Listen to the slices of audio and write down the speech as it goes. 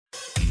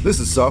This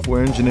is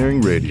Software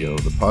Engineering Radio,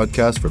 the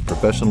podcast for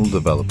professional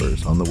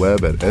developers on the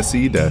web at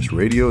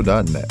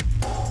se-radio.net.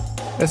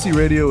 SE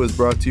Radio is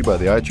brought to you by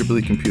the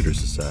IEEE Computer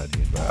Society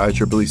and by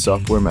IEEE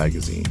Software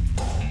Magazine.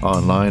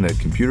 Online at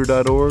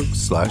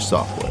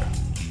computer.org/software.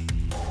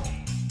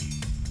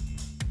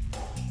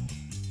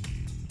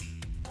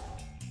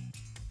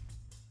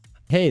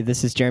 Hey,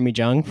 this is Jeremy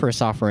Jung for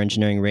Software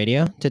Engineering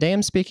Radio. Today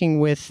I'm speaking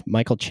with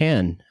Michael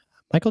Chan.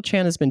 Michael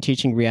Chan has been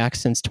teaching React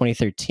since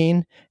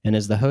 2013 and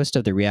is the host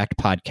of the React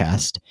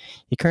podcast.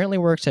 He currently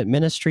works at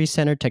Ministry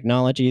Centered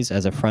Technologies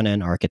as a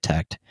front-end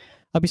architect.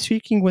 I'll be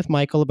speaking with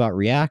Michael about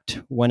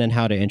React, when and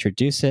how to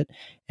introduce it,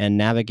 and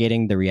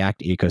navigating the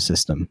React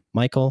ecosystem.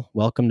 Michael,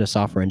 welcome to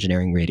Software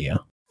Engineering Radio.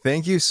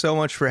 Thank you so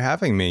much for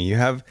having me. You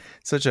have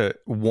such a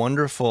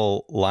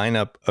wonderful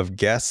lineup of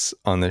guests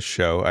on this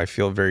show. I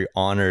feel very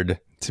honored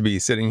to be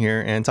sitting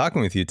here and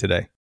talking with you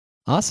today.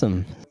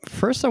 Awesome.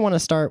 First, I want to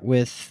start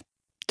with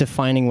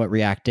defining what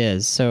React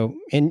is. So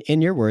in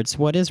your words,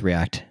 what is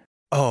React?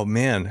 Oh,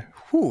 man.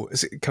 Whew.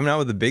 Coming out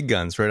with the big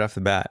guns right off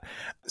the bat.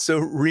 So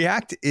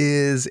React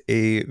is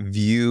a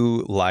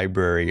view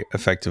library,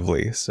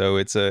 effectively. So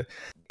it's a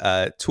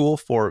tool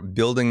for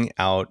building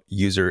out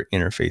user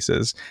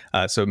interfaces.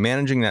 So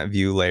managing that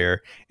view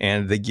layer,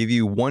 and they give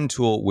you one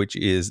tool, which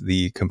is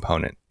the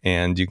component.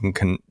 And you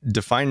can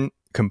define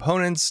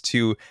components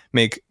to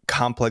make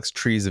complex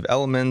trees of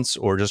elements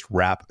or just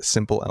wrap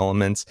simple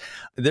elements.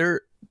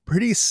 They're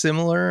pretty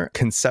similar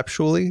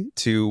conceptually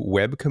to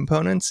web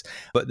components,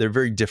 but they're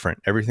very different.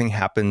 Everything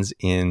happens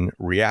in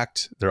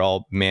React. They're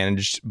all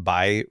managed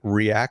by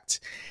React.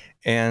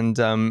 And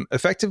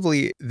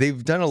effectively,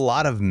 they've done a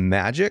lot of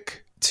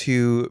magic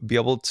to be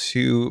able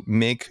to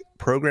make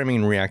programming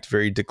in React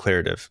very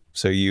declarative.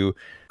 So you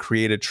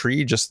create a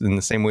tree just in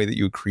the same way that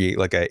you would create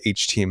like a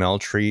HTML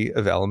tree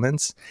of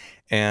elements.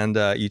 And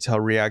you tell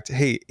React,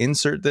 hey,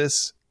 insert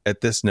this at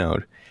this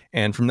node.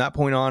 And from that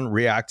point on,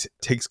 React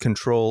takes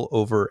control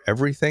over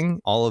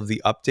everything, all of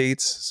the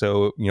updates.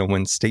 So,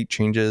 when state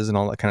changes and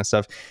all that kind of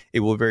stuff, it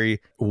will very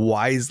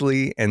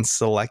wisely and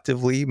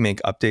selectively make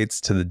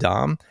updates to the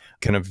DOM,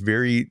 kind of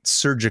very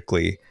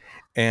surgically.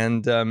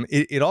 And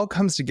it all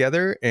comes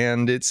together,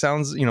 and it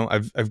sounds,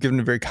 I've given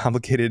a very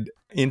complicated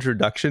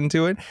introduction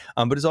to it,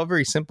 but it's all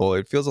very simple.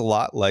 It feels a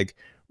lot like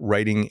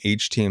writing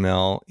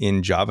HTML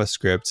in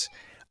JavaScript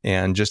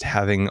and just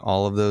having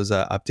all of those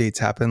updates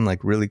happen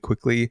like really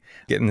quickly,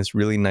 getting this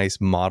really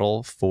nice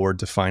model for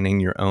defining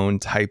your own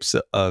types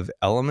of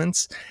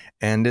elements.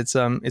 And it's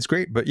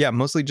great, but yeah,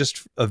 mostly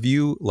just a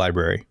view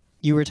library.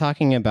 You were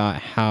talking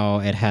about how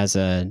it has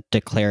a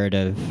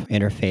declarative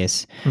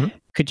interface. Mm-hmm.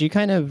 Could you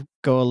kind of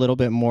go a little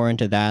bit more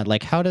into that?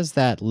 Like, how does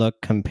that look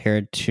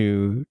compared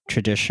to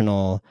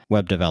traditional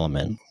web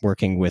development,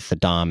 working with the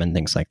DOM and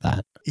things like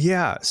that?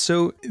 Yeah,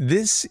 so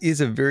this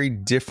is a very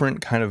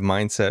different kind of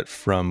mindset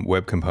from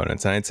web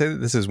components. And I'd say that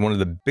this is one of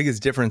the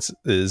biggest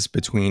differences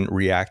between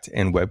React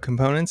and web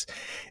components.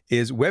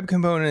 Is web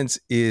components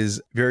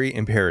is very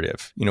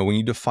imperative. When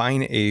you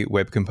define a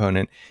web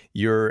component,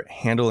 you're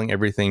handling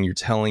everything. You're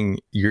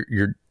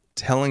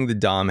telling the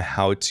DOM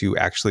how to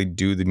actually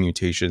do the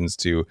mutations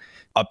to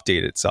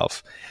update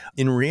itself.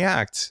 In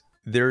React,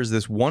 there's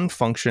this one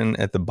function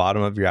at the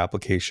bottom of your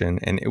application,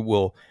 and it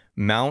will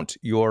mount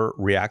your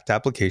React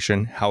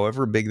application,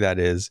 however big that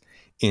is,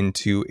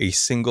 into a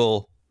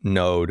single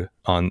node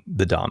on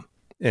the DOM.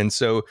 And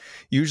so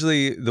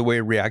usually the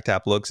way React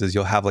app looks is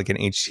you'll have like an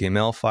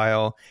HTML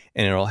file,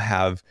 and it'll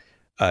have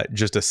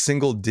just a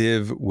single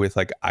div with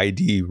like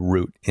ID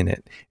root in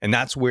it. And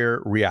that's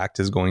where React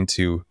is going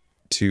to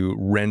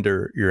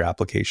render your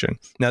application.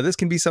 Now, this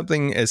can be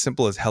something as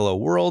simple as Hello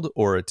World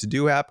or a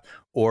to-do app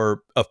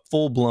or a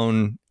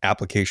full-blown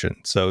application.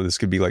 So this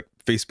could be like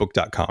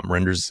Facebook.com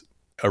renders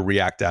a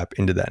React app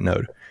into that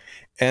node.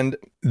 And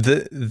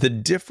the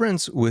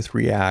difference with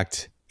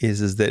React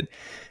is that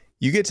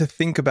you get to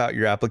think about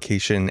your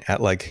application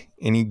at like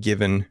any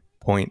given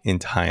point in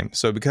time.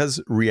 So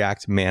because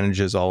React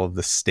manages all of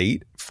the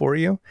state for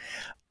you,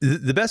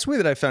 the best way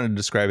that I found to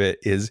describe it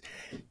is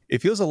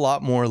it feels a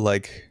lot more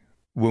like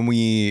when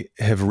we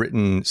have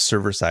written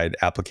server-side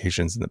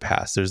applications in the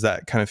past. There's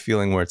that kind of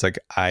feeling where it's like,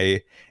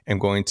 I am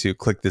going to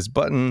click this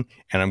button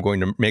and I'm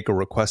going to make a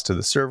request to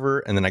the server,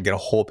 and then I get a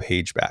whole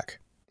page back,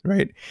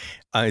 right?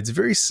 It's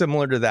very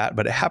similar to that,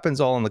 but it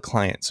happens all on the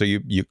client. So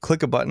you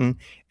click a button,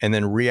 and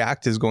then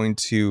React is going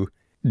to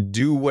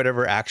do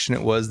whatever action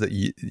it was that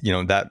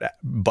that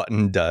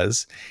button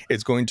does.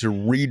 It's going to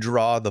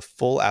redraw the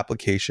full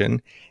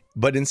application.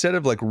 But instead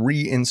of like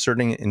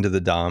reinserting it into the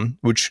DOM,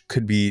 which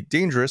could be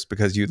dangerous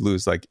because you'd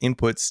lose like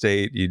input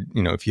state,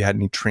 if you had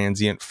any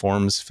transient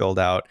forms filled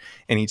out,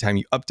 anytime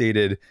you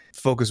updated,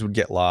 focus would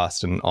get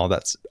lost and all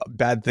that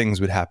bad things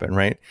would happen,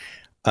 right?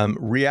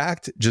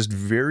 React just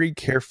very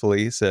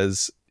carefully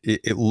says,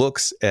 it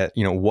looks at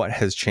what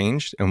has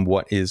changed and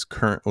what is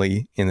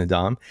currently in the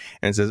DOM,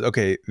 and it says,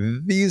 okay,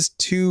 these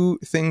two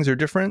things are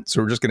different,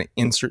 so we're just going to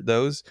insert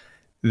those.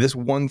 This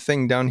one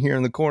thing down here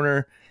in the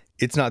corner,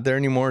 it's not there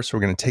anymore, so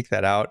we're going to take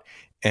that out.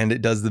 And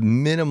it does the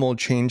minimal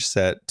change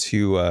set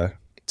to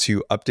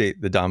to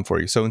update the DOM for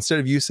you. So instead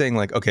of you saying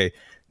like, okay,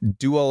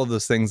 do all of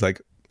those things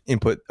like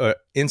input,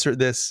 insert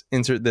this,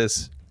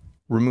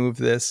 remove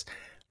this,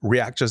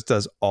 React just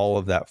does all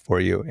of that for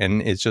you.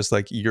 And it's just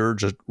like you're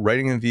just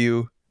writing a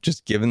view,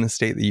 just given the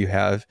state that you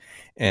have,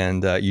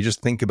 and you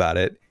just think about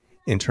it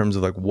in terms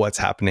of like what's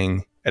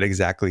happening at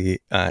exactly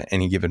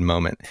any given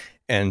moment.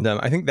 And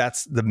I think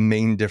that's the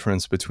main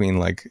difference between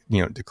like,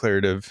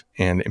 declarative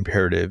and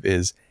imperative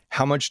is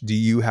how much do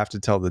you have to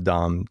tell the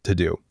DOM to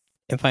do?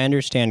 If I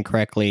understand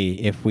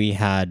correctly, if we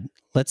had,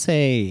 let's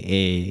say,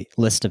 a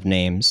list of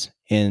names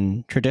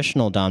in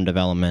traditional DOM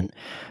development,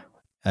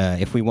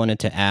 if we wanted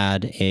to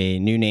add a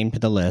new name to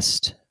the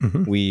list,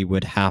 we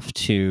would have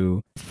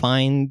to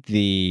find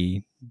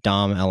the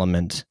DOM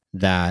element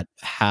that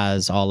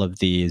has all of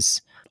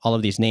these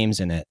names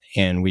in it,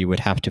 and we would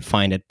have to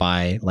find it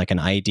by like an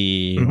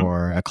ID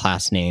or a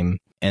class name,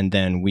 and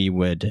then we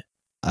would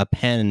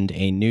append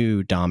a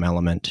new DOM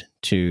element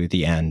to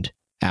the end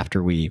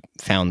after we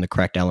found the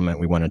correct element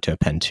we wanted to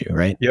append to,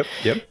 right? Yep.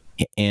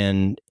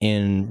 And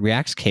in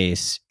React's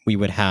case, we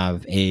would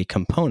have a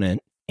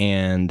component,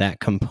 and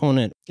that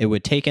component, it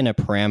would take in a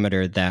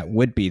parameter that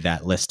would be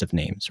that list of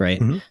names,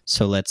 right?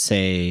 So let's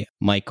say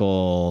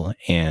Michael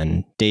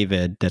and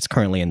David, that's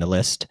currently in the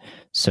list.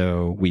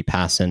 So we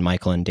pass in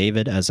Michael and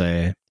David as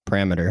a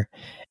parameter,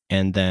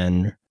 and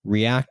then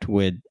React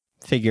would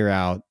figure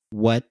out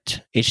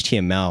what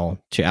HTML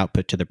to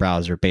output to the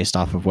browser based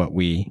off of what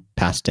we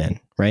passed in,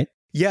 right?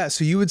 Yeah,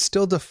 so you would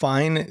still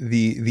define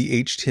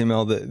the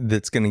HTML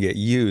that's going to get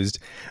used,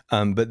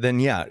 but then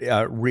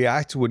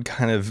React would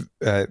kind of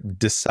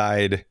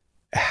decide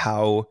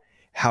how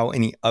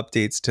any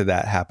updates to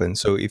that happen.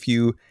 So if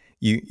you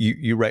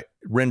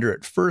render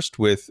it first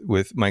with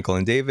Michael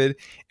and David,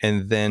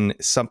 and then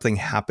something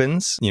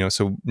happens,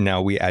 so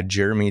now we add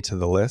Jeremy to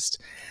the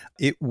list,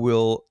 it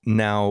will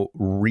now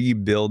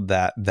rebuild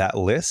that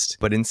list.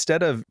 But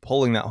instead of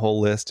pulling that whole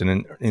list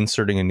and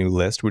inserting a new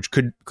list, which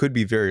could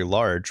be very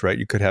large, right?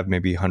 You could have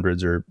maybe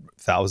hundreds or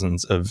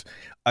thousands of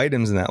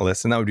items in that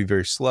list, and that would be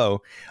very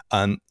slow.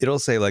 It'll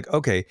say like,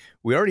 okay,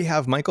 we already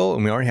have Michael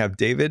and we already have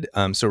David,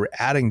 so we're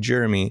adding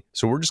Jeremy,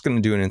 so we're just going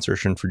to do an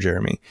insertion for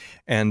Jeremy.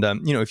 And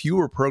if you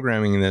were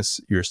programming this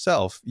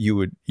yourself, you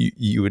would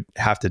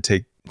have to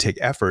take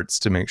efforts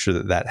to make sure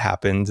that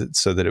happened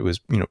so that it was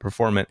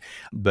performant.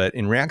 But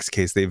in React's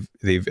case,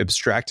 they've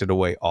abstracted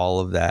away all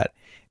of that,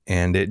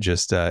 and it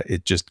just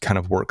kind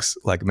of works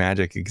like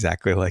magic,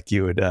 exactly like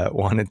you would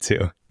want it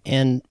to.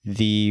 And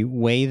the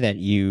way that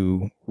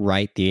you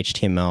write the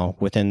HTML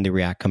within the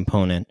React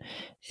component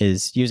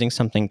is using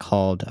something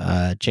called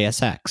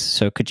JSX.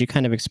 So could you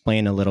kind of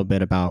explain a little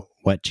bit about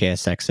what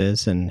JSX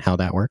is and how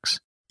that works?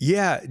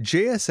 Yeah,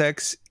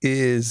 JSX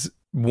is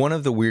one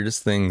of the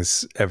weirdest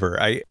things ever.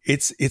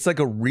 It's like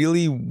a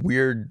really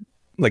weird,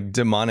 like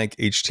demonic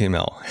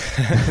HTML.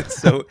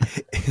 So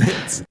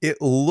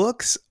it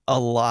looks a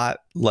lot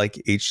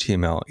like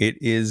HTML. It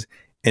is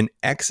an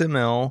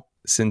XML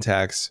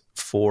syntax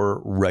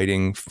for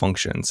writing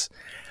functions,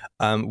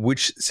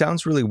 which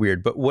sounds really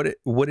weird. But what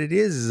it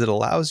is it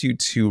allows you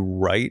to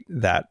write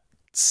that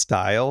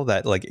style,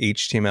 that like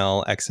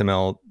HTML,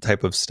 XML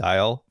type of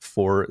style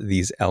for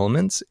these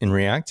elements in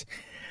React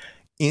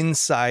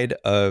inside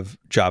of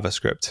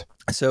JavaScript.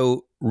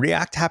 So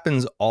React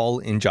happens all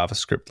in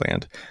JavaScript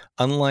land.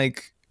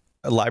 Unlike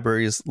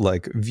libraries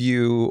like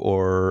Vue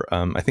or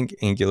I think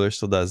Angular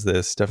still does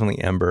this,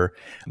 definitely Ember,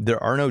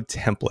 there are no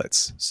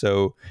templates.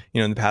 So,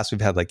 in the past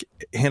we've had like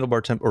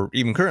handlebar template, or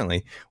even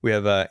currently we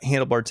have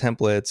handlebar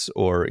templates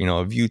or,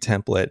 a Vue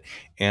template,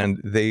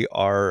 and they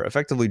are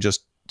effectively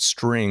just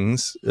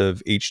strings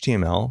of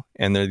HTML.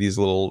 And they're these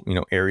little,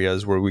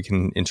 areas where we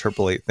can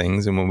interpolate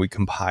things. And when we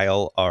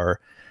compile our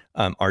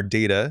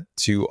data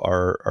to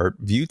our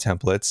Vue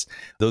templates,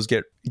 those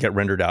get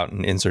rendered out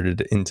and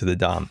inserted into the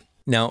DOM.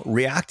 Now,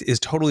 React is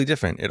totally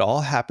different. It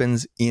all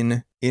happens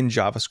in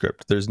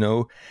JavaScript. There's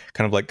no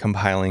kind of like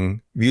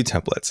compiling Vue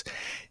templates.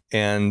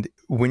 And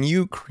when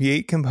you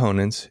create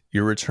components,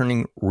 you're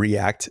returning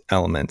React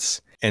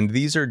elements. And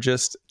these are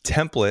just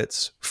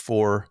templates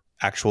for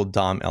actual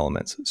DOM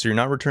elements. So you're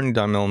not returning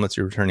DOM elements,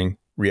 you're returning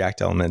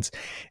React elements,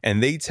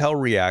 and they tell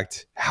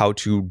React how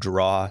to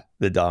draw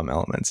the DOM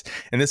elements.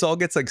 And this all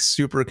gets like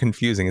super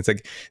confusing. It's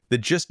like the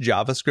just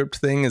JavaScript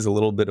thing is a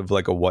little bit of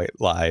like a white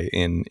lie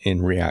in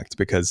React,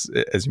 because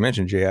as you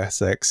mentioned,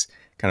 JSX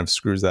kind of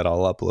screws that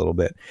all up a little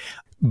bit.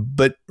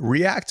 But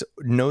React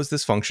knows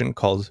this function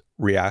called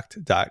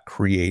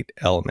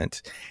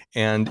react.createElement.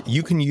 And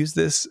you can use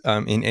this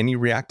in any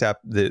React app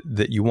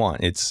that you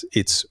want.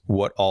 It's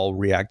what all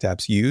React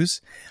apps use.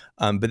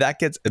 But that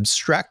gets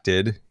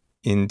abstracted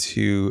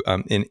into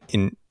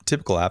in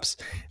typical apps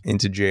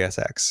into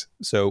JSX.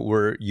 So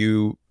where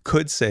you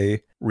could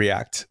say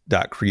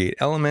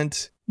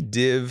react.createElement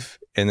div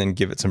and then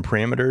give it some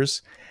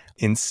parameters.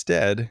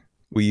 Instead,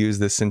 we use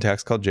this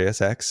syntax called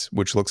JSX,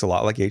 which looks a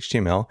lot like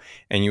HTML,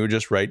 and you would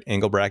just write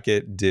angle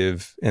bracket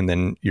div and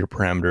then your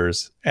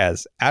parameters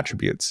as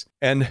attributes.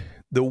 And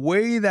the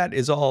way that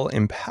is all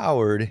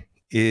empowered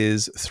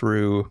is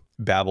through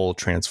Babel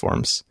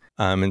transforms.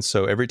 And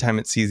so every time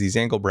it sees these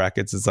angle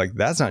brackets, it's like,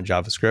 that's not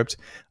JavaScript.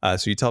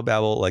 So you tell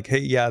Babel like, hey,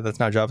 yeah, that's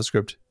not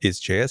JavaScript, it's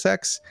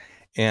JSX.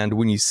 And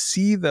when you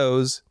see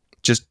those,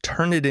 just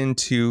turn it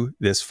into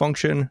this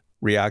function,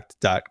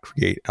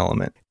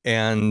 react.createElement.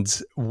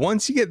 And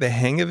once you get the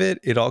hang of it,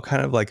 it all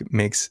kind of like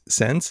makes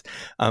sense.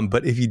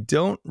 But if you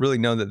don't really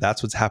know that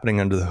that's what's happening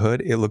under the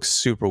hood, it looks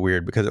super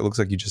weird because it looks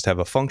like you just have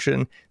a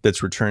function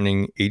that's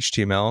returning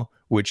HTML,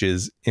 which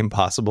is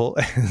impossible,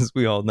 as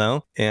we all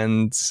know.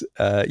 And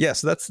yeah,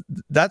 so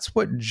that's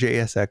what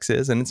JSX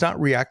is. And it's not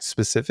React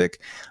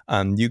specific.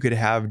 You could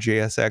have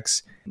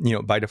JSX,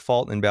 by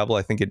default in Babel,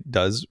 I think it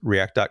does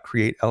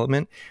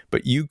react.createElement,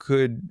 but you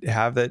could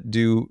have that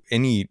do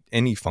any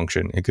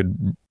function. It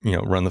could,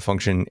 run the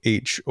function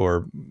H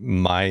or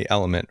my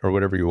element or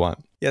whatever you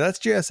want. Yeah, that's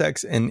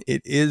JSX. And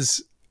it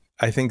is,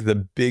 I think, the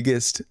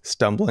biggest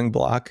stumbling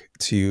block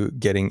to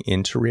getting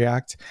into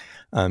React.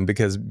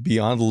 Because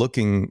beyond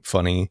looking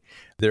funny,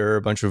 there are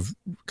a bunch of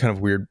kind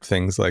of weird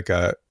things like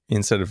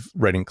instead of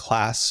writing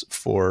class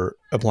for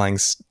applying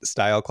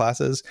style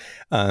classes,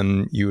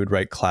 you would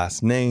write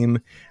class name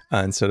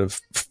instead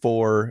of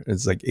for.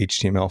 It's like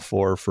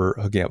HTML4 for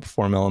hooking up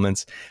form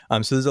elements.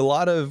 So there's a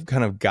lot of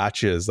kind of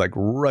gotchas like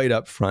right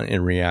up front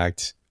in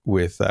React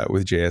with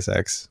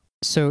JSX.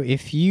 So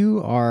if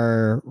you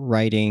are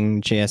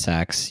writing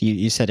JSX,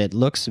 you said it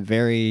looks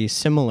very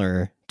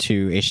similar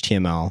to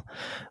HTML,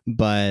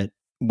 but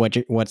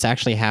what's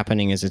actually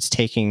happening is it's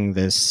taking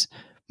this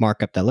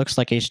markup that looks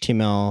like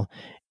HTML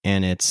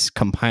and it's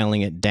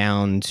compiling it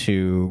down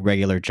to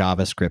regular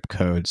JavaScript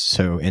code.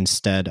 So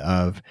instead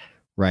of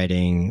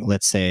writing,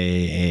 let's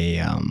say,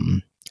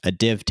 a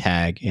div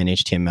tag in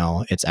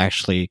HTML, it's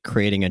actually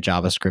creating a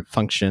JavaScript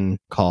function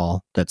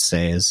call that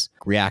says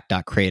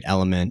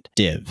react.createElement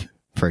div,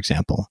 for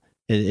example.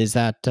 Is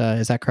that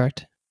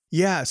correct?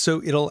 Yeah,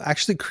 so it'll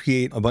actually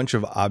create a bunch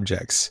of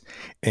objects.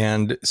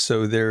 And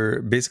so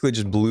they're basically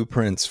just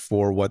blueprints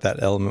for what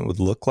that element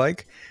would look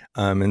like.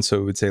 And so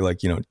it would say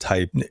like,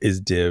 type is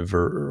div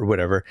or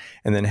whatever,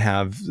 and then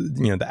have,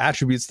 the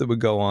attributes that would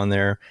go on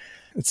there.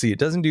 Let's see, it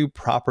doesn't do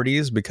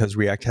properties because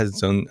React has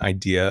its own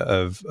idea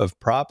of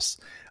props.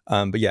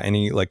 But yeah,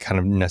 any like kind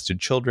of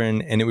nested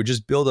children, and it would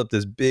just build up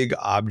this big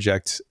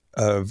object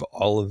of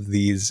all of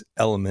these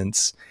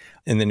elements.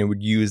 And then it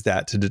would use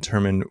that to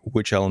determine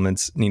which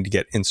elements need to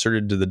get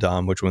inserted to the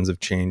DOM, which ones have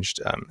changed,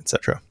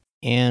 etc.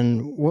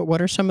 And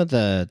what are some of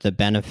the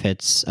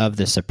benefits of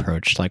this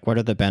approach? Like, what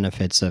are the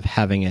benefits of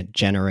having it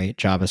generate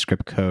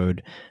JavaScript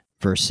code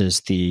versus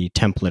the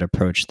template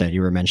approach that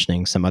you were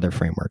mentioning some other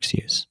frameworks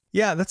use?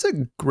 Yeah, that's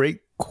a great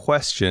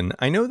question.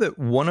 I know that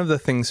one of the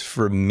things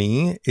for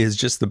me is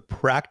just the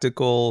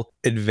practical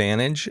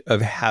advantage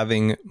of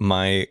having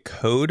my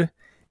code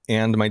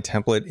and my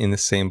template in the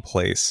same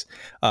place.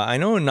 I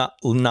know not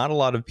a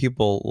lot of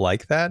people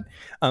like that,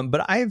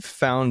 but I've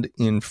found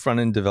in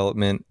front-end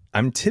development,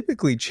 I'm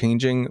typically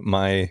changing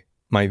my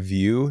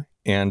view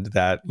and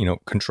that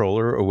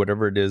controller or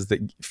whatever it is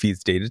that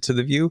feeds data to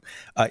the view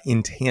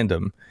in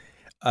tandem.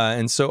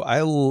 And so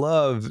I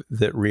love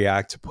that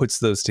React puts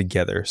those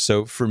together.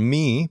 So for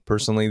me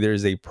personally,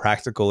 there's a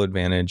practical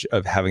advantage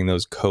of having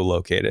those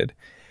co-located.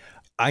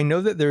 I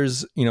know that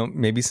there's,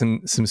 maybe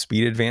some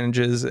speed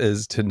advantages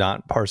as to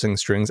not parsing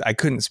strings. I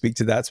couldn't speak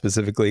to that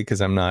specifically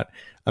because I'm not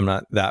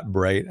that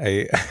bright.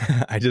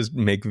 I just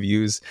make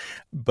views,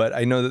 but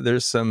I know that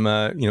there's some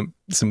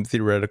some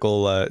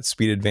theoretical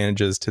speed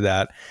advantages to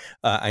that.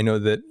 I know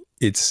that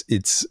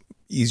it's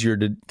easier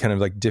to kind of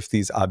like diff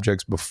these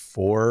objects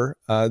before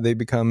they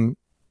become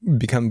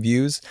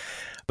views,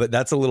 but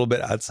that's a little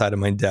bit outside of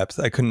my depth.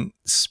 I couldn't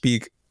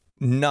speak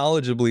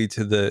knowledgeably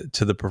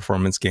to the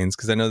performance gains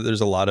because I know that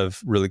there's a lot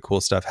of really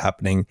cool stuff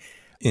happening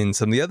in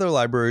some of the other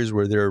libraries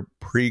where they're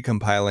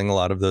pre-compiling a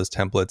lot of those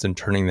templates and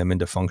turning them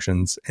into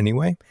functions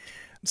anyway.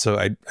 So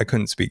I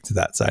couldn't speak to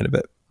that side of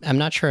it. I'm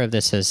not sure if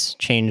this has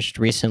changed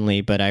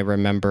recently, but I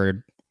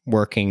remembered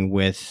working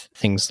with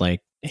things like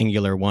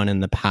Angular 1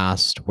 in the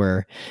past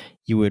where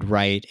you would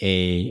write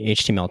a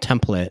HTML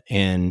template,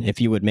 and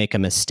if you would make a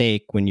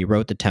mistake when you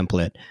wrote the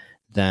template,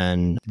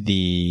 then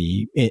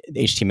the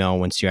HTML,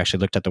 once you actually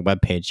looked at the web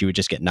page, you would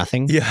just get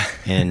nothing. Yeah.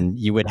 And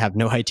you would have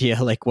no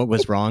idea like what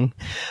was wrong.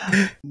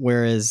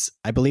 Whereas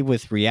I believe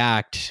with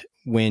React,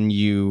 when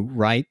you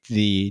write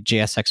the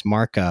JSX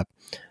markup,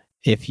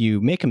 if you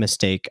make a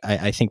mistake,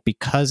 I think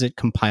because it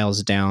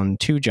compiles down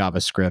to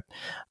JavaScript,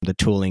 the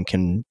tooling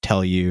can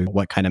tell you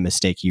what kind of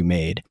mistake you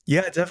made.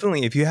 Yeah,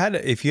 definitely. If you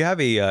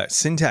have a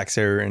syntax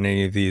error in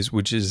any of these,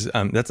 which is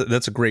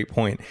that's a great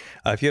point.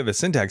 If you have a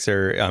syntax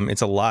error,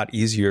 it's a lot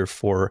easier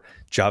for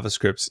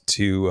JavaScript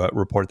to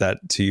report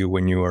that to you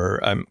when you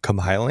are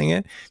compiling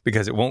it,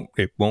 because it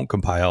won't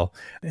compile,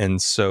 and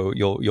so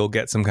you'll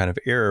get some kind of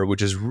error,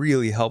 which is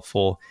really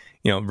helpful.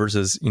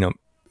 Versus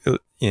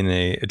in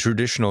a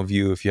traditional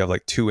view, if you have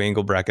like two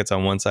angle brackets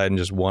on one side and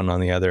just one on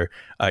the other,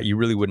 you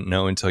really wouldn't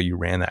know until you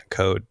ran that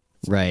code.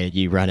 Right.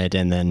 You run it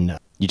and then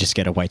you just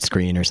get a white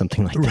screen or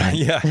something like that. Right,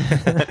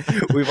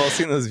 yeah. We've all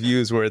seen those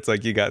views where it's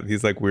like you got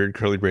these like weird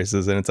curly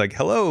braces and it's like,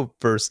 hello,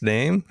 first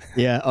name.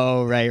 Yeah.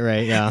 Oh,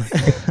 right. Yeah.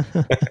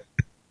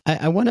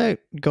 I want to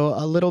go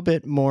a little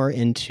bit more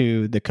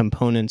into the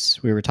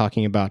components we were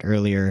talking about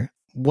earlier.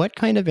 What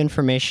kind of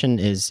information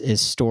is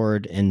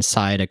stored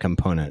inside a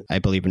component? I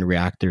believe in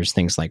React, there's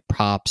things like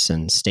props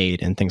and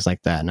state and things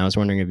like that. And I was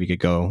wondering if you could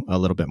go a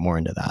little bit more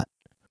into that.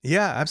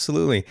 Yeah,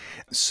 absolutely.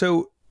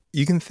 So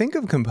you can think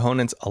of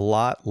components a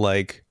lot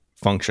like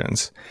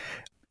functions.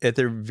 At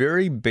their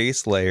very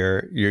base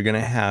layer, you're going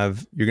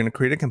to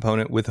create a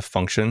component with a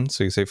function.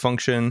 So you say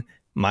function,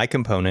 my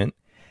component,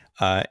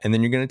 and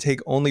then you're going to take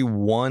only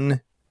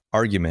one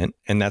argument,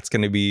 and that's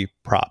going to be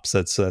props.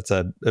 That's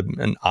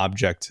an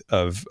object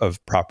of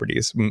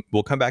properties.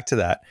 We'll come back to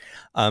that.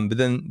 But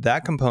then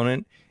that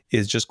component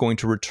is just going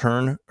to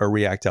return a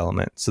React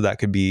element. So that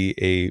could be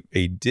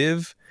a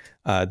div,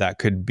 that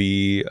could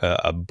be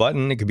a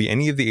button, it could be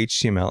any of the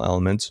HTML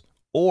elements,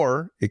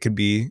 or it could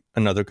be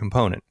another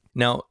component.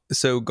 Now,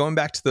 so going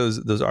back to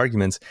those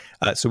arguments,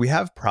 so we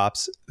have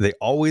props. They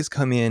always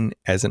come in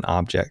as an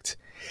object.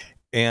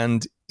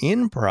 And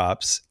in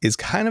props is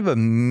kind of a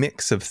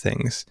mix of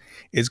things.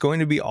 It's going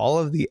to be all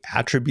of the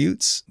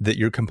attributes that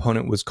your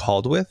component was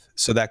called with.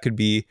 So that could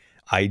be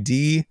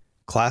ID,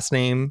 class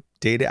name,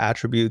 data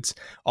attributes,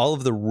 all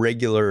of the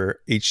regular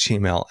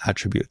HTML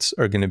attributes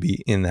are going to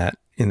be in that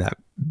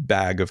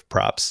bag of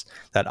props,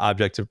 that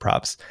object of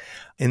props.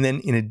 And then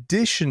in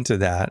addition to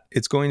that,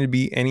 it's going to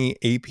be any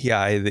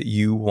API that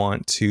you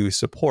want to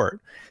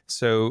support.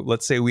 So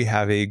let's say we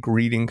have a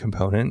greeting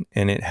component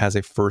and it has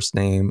a first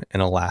name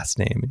and a last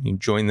name, and you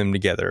join them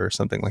together or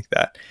something like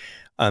that.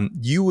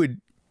 You would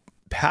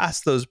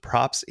pass those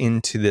props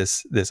into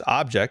this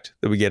object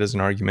that we get as an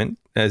argument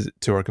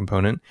to our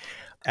component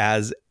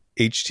as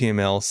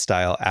HTML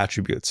style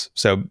attributes.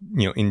 So,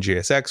 in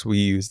JSX, we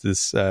use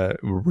this,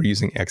 we're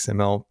using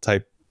XML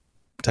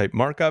type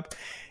markup,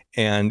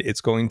 and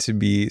it's going to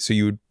be, so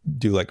you would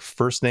do like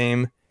first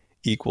name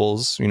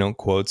equals,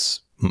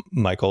 quotes,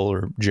 Michael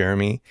or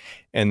Jeremy,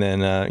 and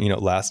then,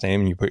 last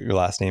name, and you put your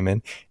last name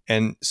in.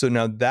 And so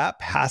now that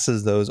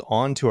passes those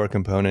on to our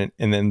component,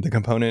 and then the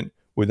component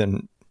would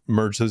then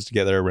merge those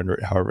together, render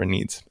it however it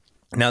needs.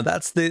 Now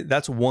that's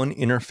one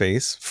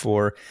interface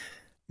for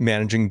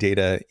managing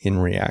data in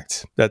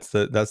React. That's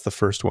the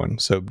first one.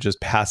 So just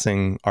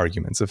passing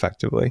arguments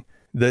effectively.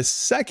 The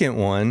second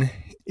one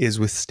is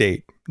with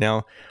state.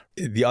 Now,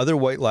 the other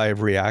white lie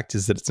of React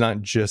is that it's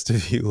not just a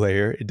view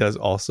layer. It does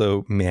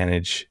also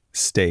manage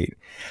state.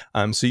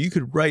 So you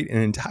could write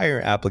an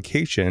entire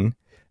application,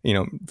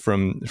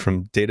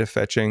 from data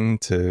fetching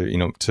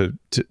to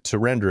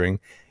rendering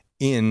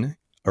in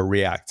a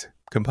React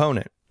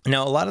component.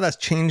 Now, a lot of that's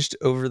changed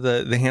over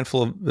the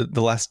handful of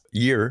the last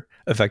year,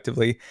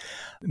 effectively,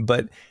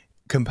 but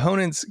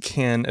components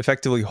can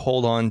effectively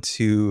hold on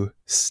to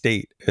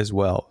state as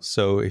well.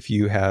 So if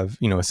you have,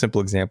 a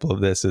simple example of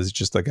this is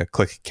just like a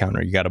click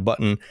counter. You got a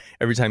button.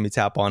 Every time you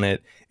tap on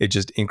it, it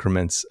just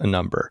increments a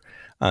number.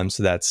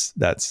 So that's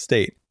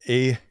state.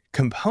 A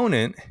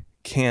component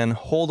can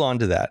hold on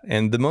to that,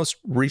 and the most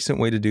recent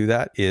way to do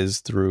that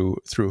is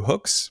through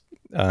hooks.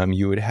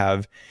 You would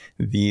have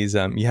these,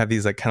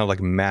 like kind of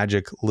like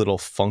magic little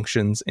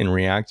functions in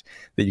React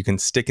that you can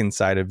stick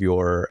inside of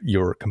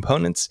your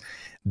components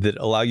that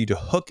allow you to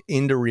hook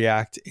into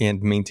React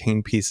and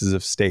maintain pieces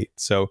of state.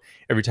 So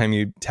every time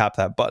you tap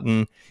that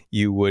button,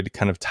 you would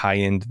kind of tie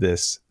into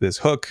this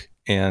hook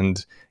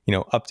and,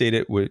 update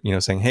it with,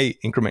 saying, hey,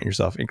 increment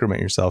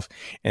yourself,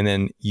 and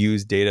then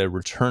use data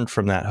returned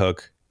from that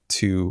hook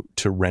to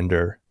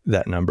render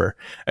that number.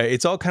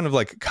 It's all kind of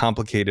like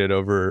complicated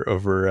over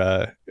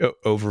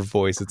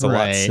voice. It's a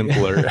lot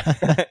simpler.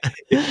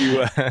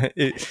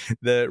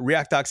 The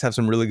React docs have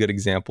some really good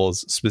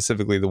examples,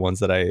 specifically the ones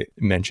that I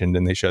mentioned,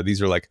 and they show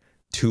these are like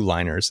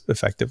two-liners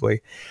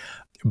effectively.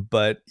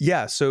 But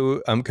yeah,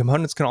 so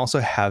components can also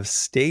have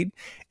state,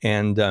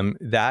 and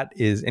that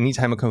is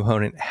anytime a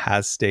component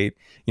has state,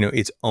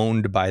 it's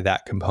owned by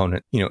that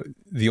component.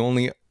 The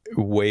only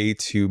way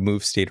to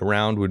move state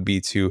around would be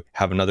to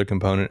have another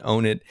component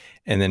own it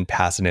and then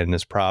pass it in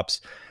as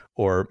props,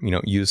 or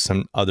use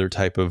some other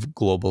type of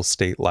global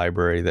state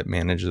library that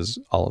manages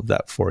all of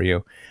that for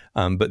you.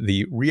 But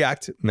the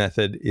React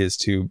method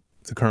the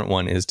current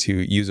one is to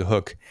use a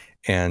hook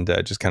and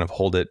just kind of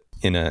hold it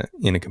in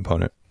a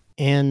component.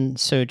 And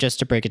so just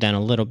to break it down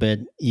a little bit,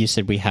 you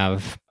said we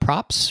have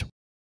props.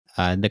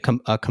 A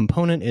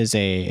component is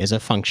a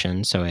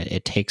function, so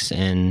it takes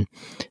in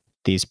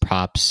these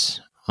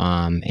props.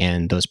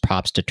 And those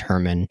props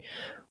determine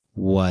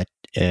what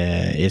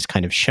is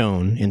kind of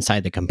shown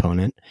inside the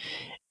component.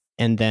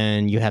 And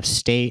then you have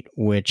state,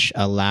 which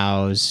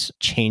allows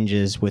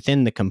changes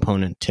within the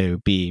component to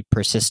be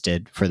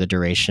persisted for the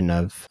duration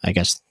of, I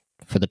guess,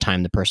 for the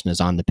time the person is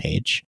on the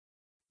page.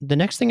 The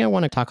next thing I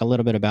want to talk a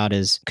little bit about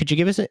is, could you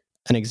give us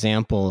an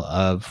example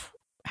of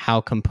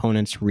how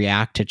components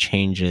react to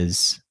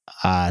changes,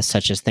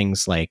 such as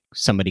things like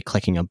somebody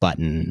clicking a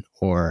button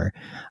or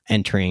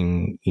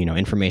entering,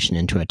 information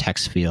into a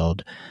text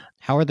field?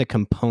 how are the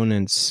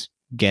components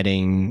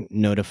getting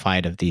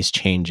notified of these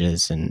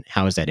changes, and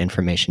how is that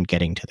information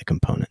getting to the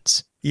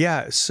components?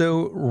 Yeah,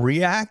 so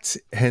React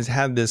has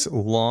had this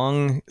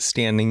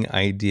long-standing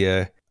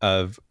idea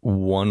of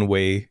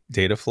one-way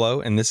data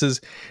flow, and this is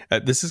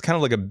kind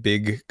of like a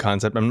big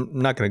concept. I'm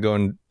not going to go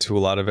into a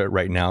lot of it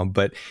right now,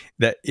 but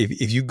that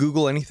if you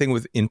Google anything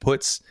with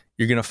inputs,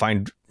 you're going to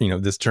find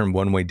this term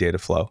one-way data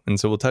flow, and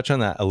so we'll touch on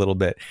that a little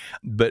bit.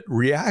 But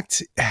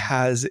React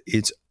has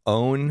its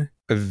own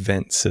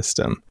event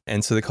system,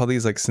 and so they call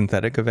these like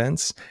synthetic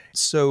events.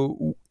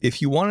 So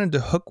if you wanted to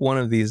hook one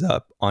of these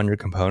up on your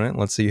component,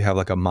 let's say you have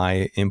like a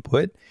my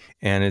input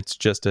and it's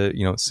just a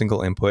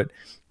single input,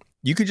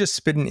 you could just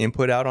spit an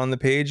input out on the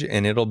page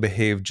and it'll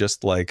behave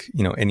just like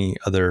any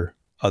other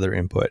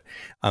input.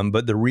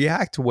 But the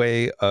React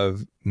way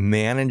of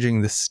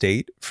managing the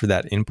state for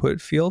that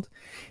input field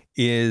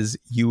is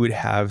you would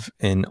have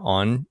an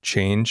on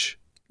change.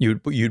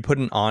 You'd put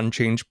an on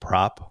change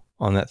prop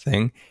on that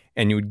thing,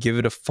 and you would give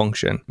it a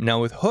function.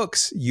 Now with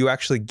hooks, you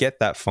actually get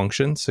that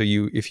function. So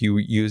if you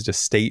used a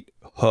state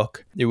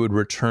hook, it would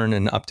return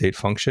an update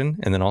function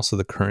and then also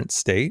the current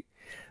state.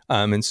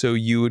 And so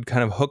you would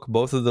kind of hook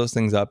both of those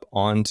things up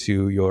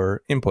onto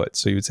your input.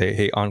 So you would say,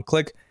 hey, on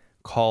click,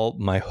 call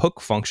my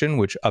hook function,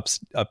 which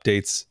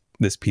updates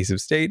this piece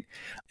of state.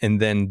 And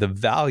then the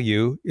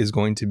value is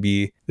going to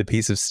be the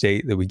piece of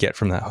state that we get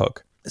from that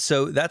hook.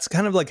 So that's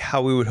kind of like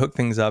how we would hook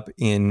things up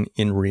in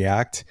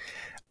React.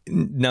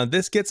 Now,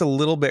 this gets a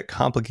little bit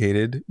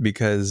complicated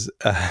because,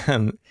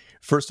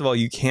 first of all,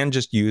 you can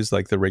just use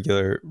like the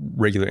regular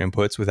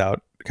inputs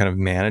without kind of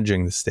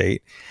managing the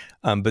state.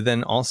 But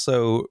then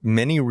also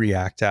many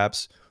React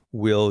apps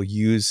will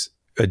use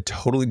a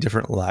totally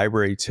different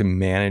library to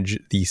manage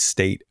the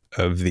state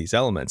of these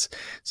elements.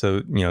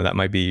 So, that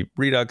might be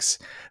Redux.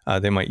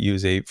 They might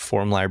use a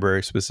form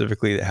library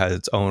specifically that has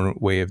its own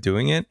way of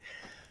doing it.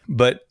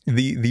 But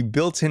the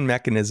built-in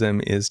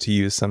mechanism is to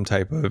use some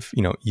type of,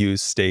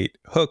 use state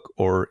hook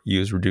or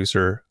use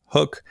reducer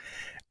hook.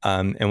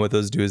 And what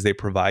those do is they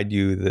provide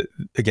you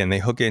they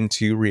hook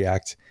into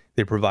React.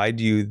 They provide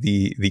you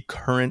the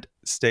current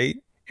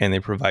state, and they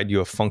provide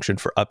you a function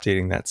for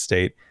updating that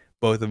state,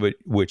 both of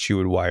which you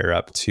would wire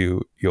up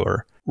to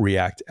your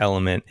React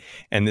element.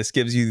 And this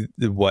gives you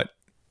what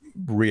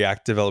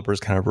React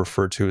developers kind of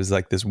refer to as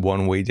like this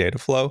one-way data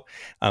flow,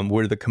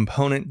 where the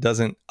component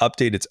doesn't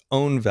update its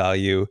own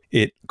value.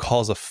 It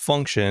calls a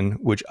function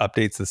which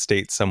updates the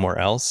state somewhere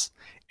else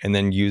and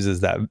then uses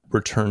that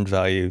returned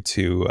value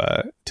to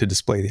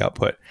display the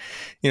output.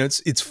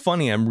 It's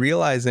funny. I'm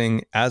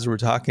realizing as we're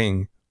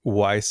talking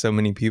why so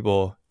many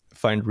people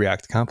find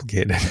React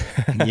complicated.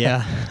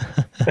 Yeah.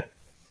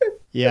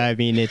 Yeah, I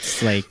mean,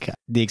 it's like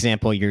the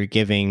example you're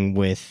giving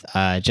with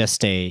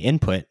just a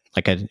input,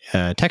 like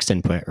a text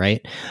input,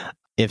 right?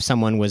 If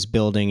someone was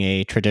building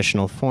a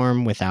traditional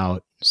form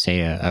without, say,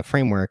 a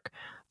framework,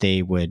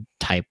 they would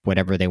type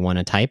whatever they want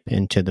to type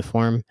into the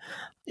form,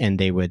 and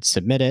they would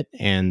submit it,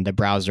 and the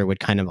browser would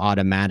kind of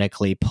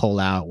automatically pull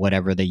out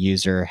whatever the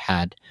user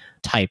had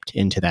typed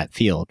into that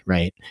field,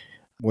 right?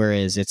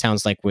 Whereas it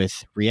sounds like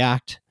with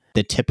React,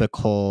 the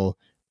typical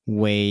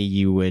way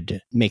you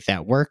would make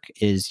that work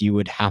is you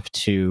would have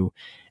to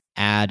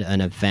add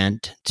an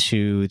event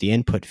to the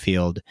input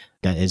field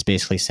that is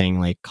basically saying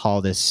like,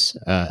 call this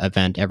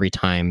event every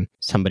time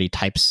somebody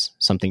types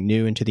something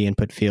new into the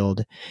input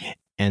field.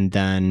 And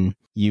then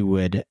you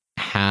would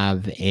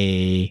have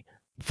a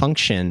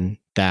function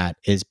that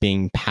is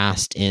being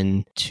passed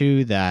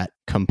into that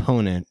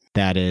component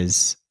that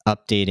is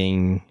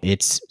updating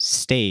its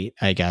state,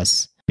 I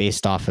guess,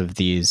 based off of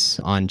these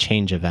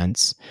on-change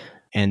events.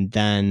 And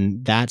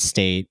then that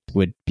state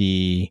would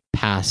be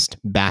passed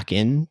back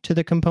into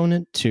the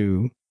component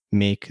to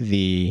make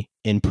the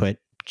input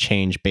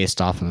change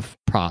based off of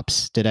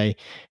props. Did I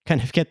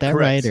kind of get that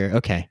Correct. right? Or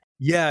okay.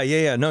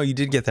 Yeah. No, you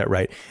did get that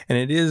right. And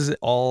it is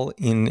all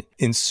in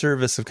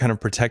service of kind of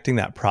protecting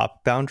that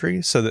prop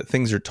boundary so that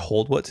things are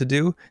told what to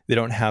do. They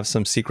don't have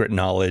some secret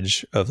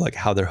knowledge of like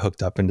how they're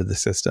hooked up into the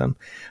system.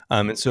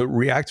 And so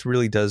React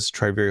really does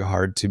try very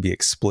hard to be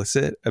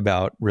explicit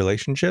about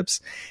relationships.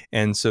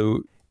 And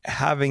so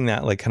having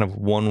that like kind of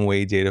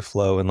one-way data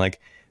flow and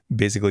like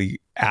basically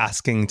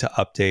asking to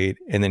update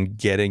and then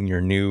getting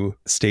your new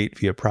state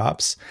via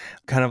props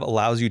kind of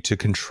allows you to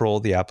control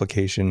the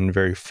application in a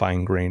very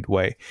fine-grained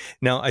way.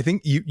 Now, I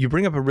think you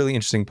bring up a really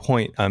interesting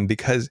point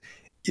because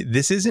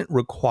this isn't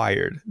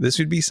required. This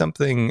would be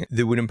something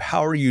that would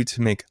empower you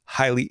to make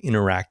highly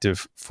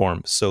interactive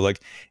forms. So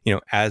like,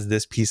 as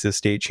this piece of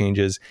state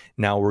changes,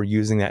 now we're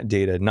using that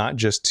data not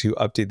just to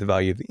update the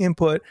value of the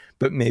input,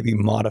 but maybe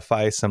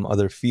modify some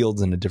other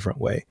fields in a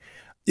different way.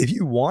 If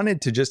you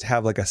wanted to just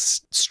have like a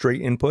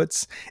straight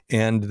inputs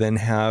and then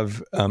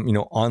have,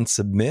 on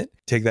submit,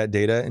 take that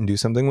data and do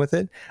something with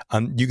it,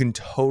 you can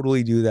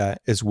totally do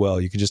that as well.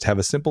 You could just have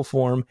a simple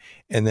form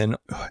and then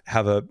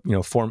have a,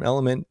 form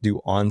element, do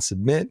on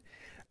submit,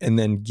 and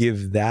then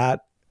give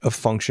that a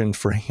function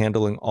for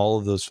handling all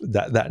of those,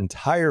 that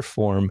entire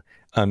form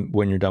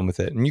when you're done with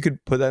it. And you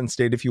could put that in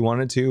state if you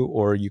wanted to,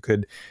 or you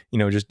could,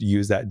 just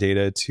use that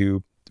data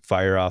to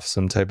fire off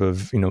some type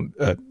of,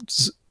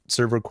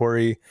 server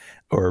query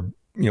or,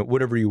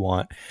 whatever you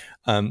want.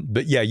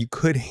 But yeah, you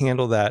could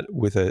handle that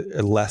with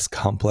a less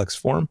complex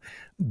form,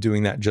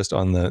 doing that just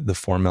on the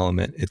form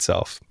element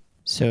itself.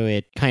 So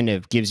it kind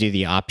of gives you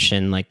the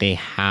option, like they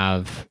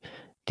have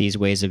these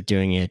ways of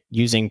doing it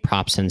using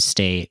props and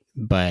state.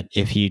 But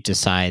if you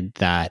decide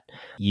that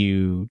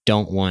you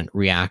don't want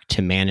React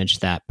to manage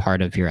that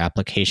part of your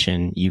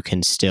application, you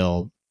can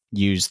still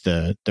use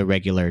the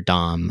regular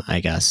DOM, I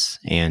guess,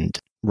 and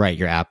write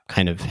your app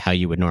kind of how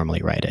you would normally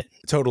write it.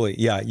 Totally.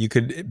 Yeah. You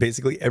could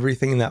basically,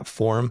 everything in that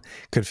form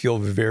could feel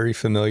very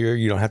familiar.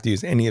 You don't have to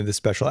use any of the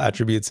special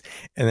attributes.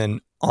 And then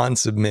on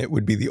submit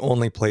would be the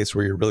only place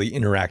where you're really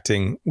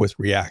interacting with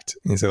React.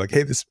 And you say like,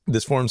 hey,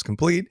 this form's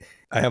complete.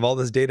 I have all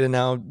this data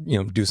now,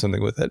 do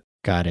something with it.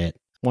 Got it.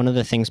 One of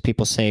the things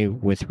people say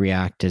with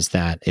React is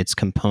that its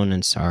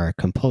components are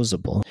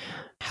composable.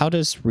 How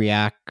does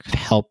React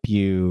help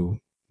you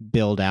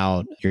build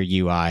out your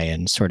UI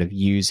and sort of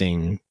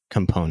using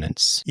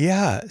components?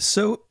 Yeah.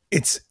 So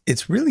it's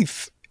really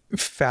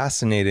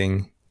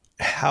fascinating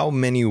how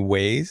many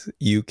ways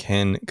you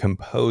can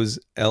compose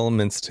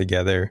elements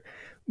together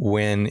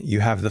when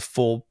you have the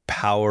full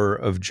power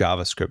of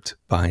JavaScript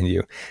behind you.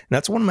 And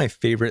that's one of my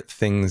favorite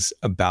things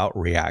about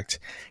React,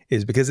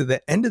 is because at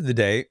the end of the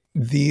day,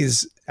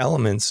 these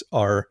elements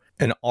are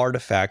an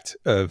artifact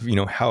of,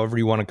 however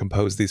you want to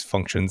compose these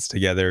functions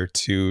together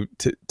to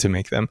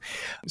make them.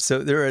 So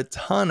there are a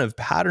ton of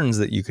patterns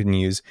that you can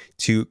use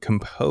to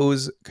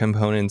compose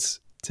components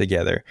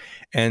together.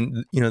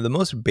 And, the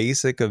most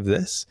basic of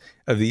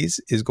these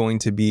is going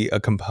to be a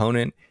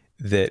component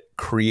that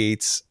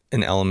creates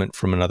an element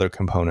from another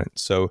component.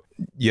 So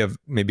you have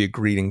maybe a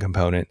greeting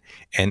component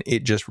and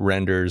it just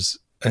renders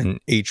an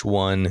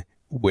H1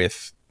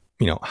 with,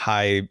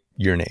 hi,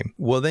 your name.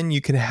 Well, then you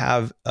can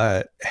have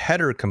a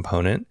header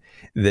component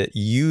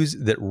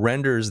that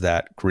renders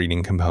that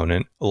greeting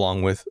component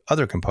along with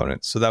other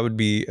components. So that would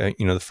be,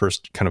 the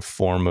first kind of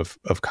form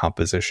of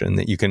composition,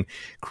 that you can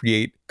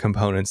create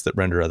components that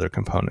render other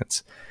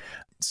components.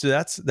 So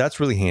that's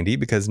really handy,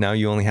 because now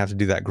you only have to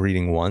do that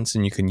greeting once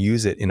and you can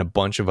use it in a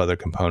bunch of other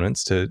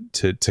components to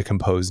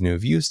compose new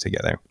views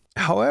together.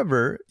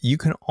 However, you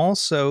can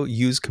also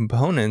use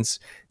components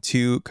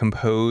to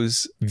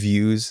compose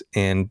views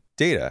and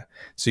data.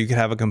 So you could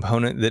have a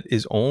component that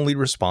is only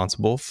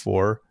responsible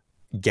for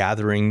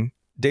gathering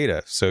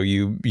data. So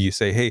you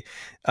say, hey,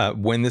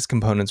 when this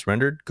component's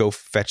rendered, go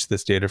fetch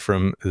this data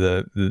from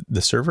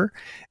the server.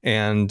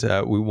 And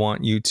we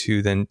want you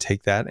to then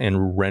take that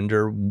and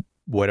render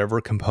whatever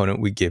component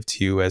we give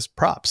to you as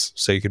props.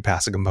 So you could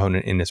pass a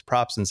component in as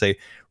props and say,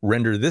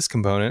 render this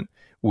component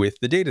with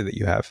the data that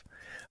you have.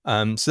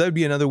 So that would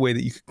be another way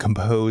that you could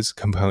compose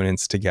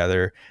components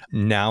together,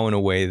 now in a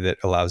way that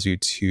allows you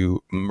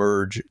to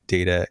merge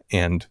data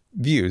and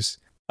views.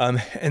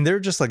 And there are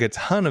just like a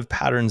ton of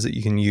patterns that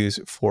you can use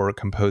for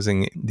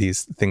composing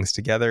these things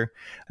together.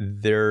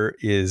 There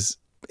is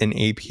an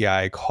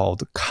API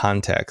called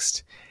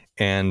Context.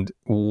 And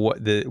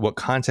what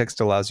Context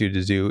allows you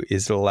to do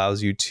is it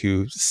allows you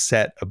to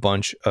set a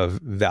bunch of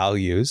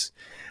values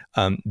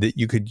that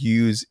you could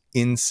use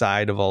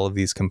inside of all of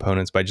these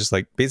components by just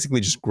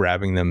basically just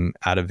grabbing them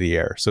out of the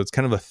air. So it's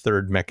kind of a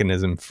third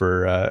mechanism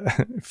for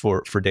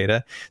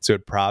data. So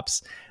it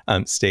props,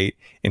 state,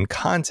 and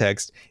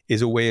context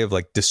is a way of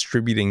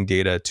distributing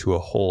data to a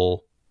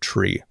whole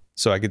tree.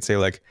 So I could say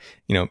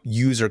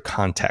user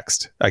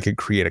context. I could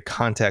create a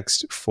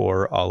context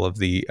for all of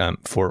the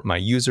for my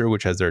user,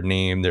 which has their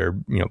name, their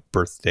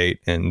birth date,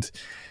 and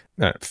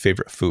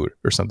favorite food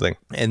or something.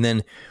 And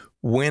then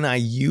when I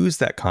use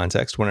that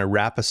context, when I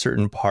wrap a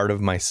certain part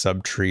of my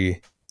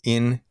subtree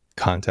in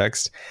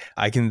context,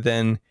 I can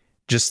then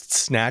just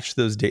snatch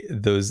those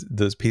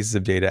pieces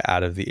of data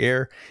out of the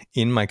air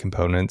in my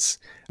components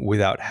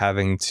without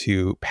having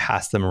to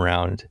pass them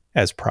around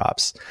as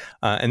props.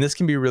 And this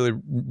can be a really,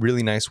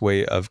 really nice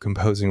way of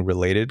composing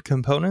related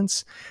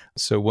components.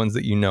 So ones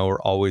that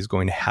are always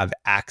going to have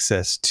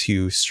access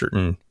to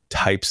certain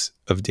types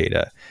of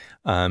data.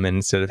 And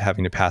instead of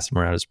having to pass them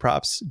around as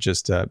props,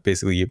 just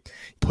basically you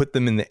put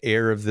them in the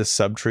air of this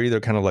subtree.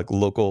 They're kind of like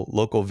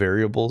local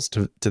variables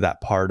to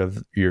that part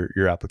of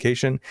your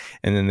application.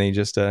 And then they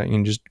just, you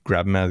can just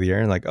grab them out of the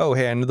air and oh,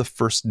 hey, I know the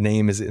first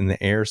name is in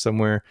the air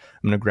somewhere.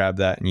 I'm going to grab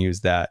that and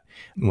use that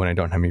when I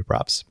don't have any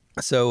props.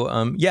 So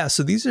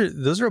so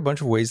those are a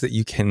bunch of ways that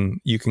you can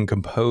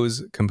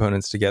compose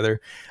components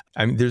together.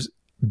 I mean,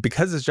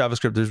 because it's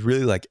JavaScript, there's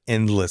really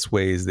endless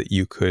ways that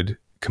you could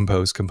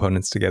compose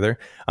components together.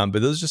 But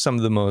those are just some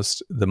of the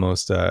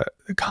most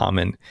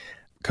common: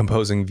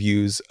 composing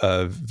views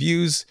of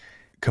views,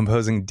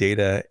 composing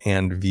data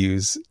and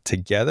views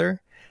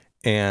together,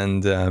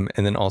 and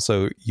then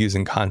also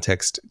using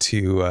context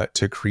to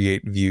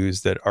create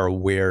views that are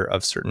aware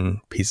of certain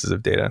pieces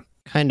of data.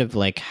 Kind of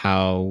like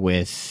how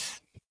with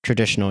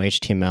traditional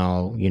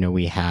HTML,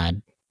 we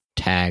had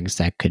tags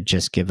that could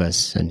just give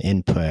us an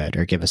input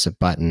or give us a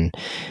button.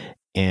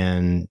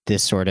 And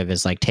this sort of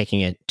is like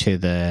taking it to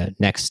the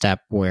next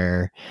step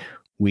where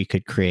we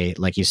could create,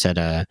 like you said,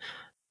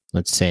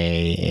 let's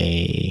say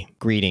a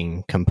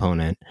greeting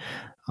component,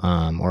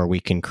 or we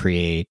can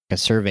create a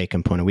survey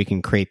component. We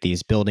can create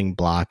these building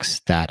blocks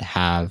that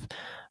have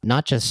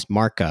not just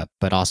markup,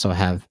 but also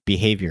have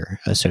behavior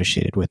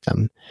associated with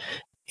them.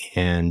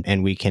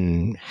 And we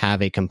can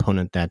have a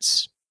component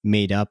that's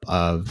made up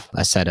of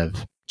a set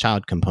of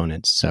child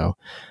components. So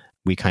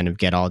we kind of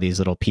get all these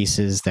little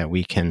pieces that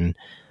we can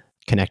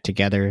connect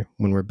together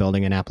when we're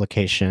building an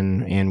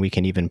application, and we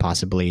can even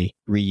possibly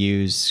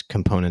reuse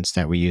components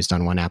that we used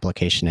on one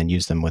application and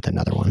use them with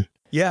another one.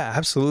 Yeah,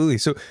 absolutely.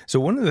 So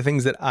one of the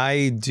things that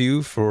I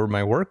do for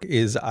my work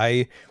is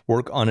I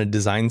work on a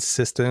design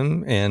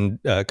system and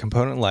a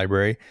component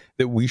library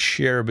that we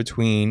share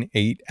between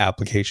 8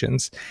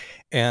 applications.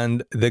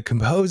 And the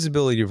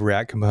composability of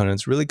React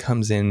components really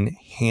comes in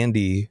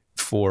handy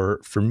for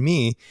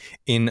me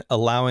in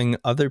allowing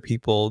other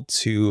people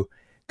to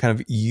kind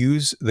of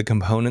use the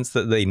components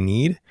that they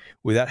need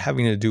without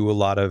having to do a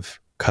lot of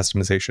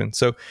customization.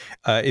 So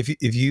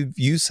if you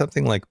use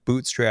something like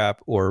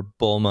Bootstrap or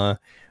Bulma,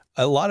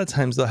 a lot of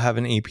times they'll have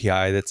an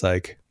API that's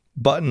like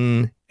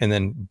button and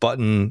then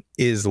button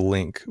is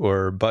link,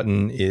 or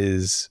button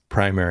is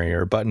primary,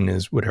 or button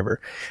is whatever.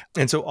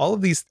 And so all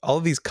of these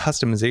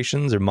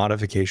customizations or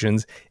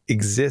modifications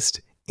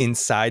exist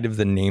inside of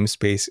the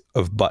namespace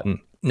of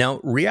button.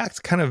 Now,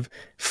 React kind of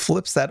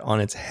flips that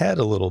on its head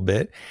a little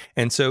bit.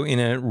 And so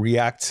in a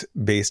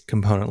React-based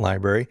component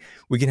library,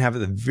 we can have at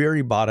the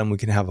very bottom, we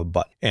can have a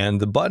button. And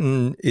the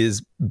button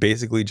is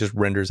basically just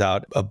renders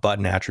out a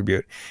button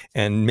attribute.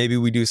 And maybe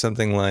we do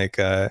something like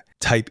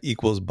type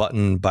equals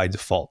button by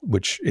default,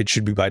 which it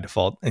should be by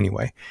default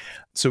anyway.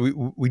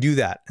 So we do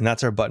that, and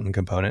that's our button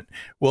component.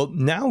 Well,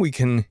 now we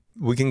can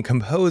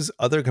compose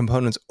other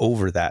components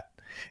over that.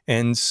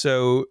 And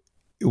so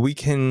we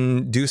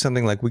can do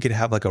something like we could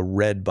have like a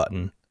red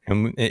button,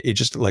 and it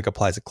just like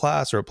applies a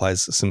class or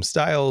applies some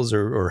styles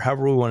or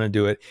however we want to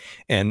do it.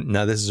 And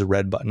now this is a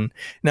red button.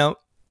 Now,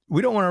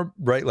 we don't want to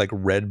write like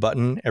red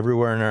button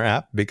everywhere in our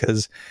app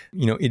because,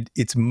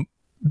 it's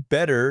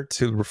better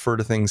to refer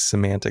to things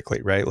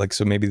semantically, right? Like,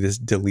 so maybe this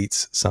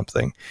deletes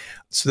something.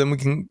 So then we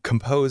can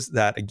compose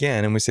that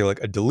again, and we say like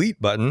a delete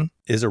button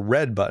is a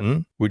red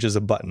button, which is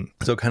a button.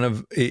 So kind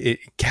of it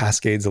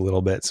cascades a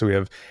little bit. So we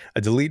have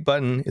a delete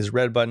button is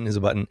red button is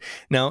a button.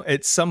 Now,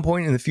 at some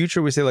point in the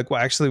future, we say like,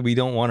 well, actually, we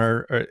don't want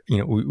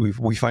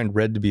we find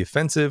red to be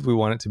offensive. We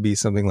want it to be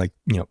something like,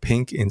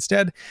 pink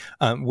instead.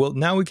 Well,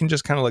 now we can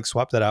just kind of like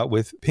swap that out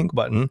with pink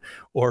button,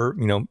 or,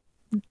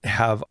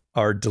 have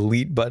our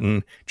delete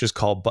button just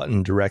call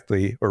button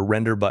directly, or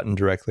render button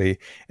directly,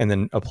 and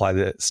then apply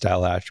the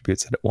style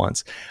attributes that it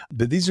wants.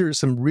 But these are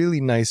some really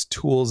nice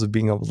tools of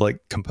being able to like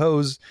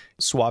compose,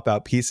 swap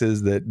out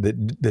pieces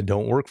that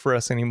don't work for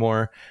us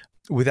anymore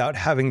without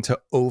having to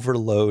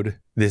overload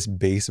this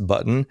base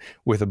button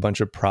with a bunch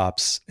of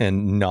props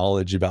and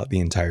knowledge about the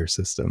entire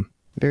system.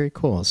 Very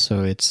cool.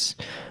 So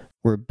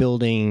we're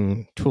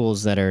building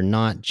tools that are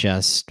not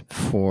just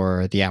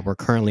for the app we're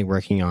currently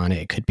working on.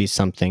 It could be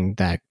something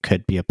that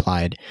could be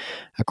applied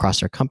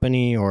across our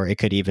company, or it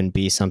could even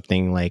be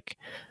something like,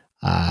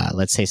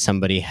 let's say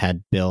somebody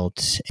had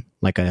built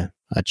like a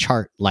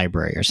chart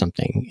library or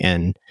something,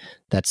 and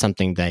that's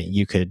something that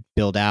you could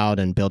build out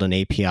and build an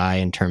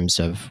API in terms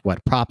of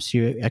what props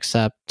you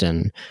accept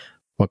and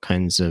what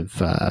kinds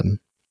of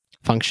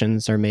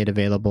functions are made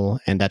available.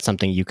 And that's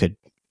something you could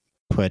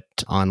put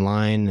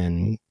online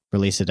and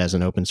release it as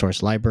an open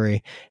source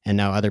library, and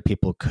now other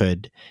people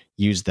could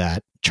use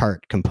that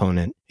chart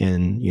component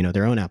in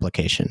their own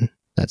application,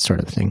 that sort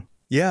of thing.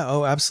 Yeah,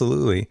 oh,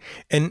 absolutely.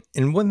 And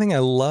one thing I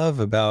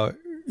love about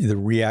the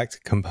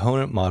React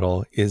component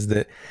model is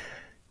that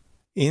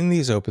in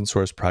these open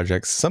source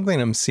projects,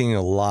 something I'm seeing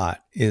a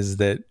lot is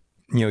that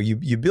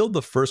you build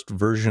the first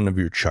version of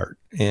your chart,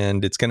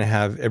 and it's going to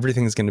have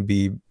everything's going to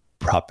be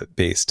prop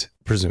based,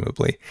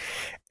 presumably,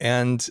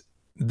 and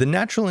the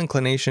natural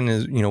inclination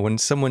is, when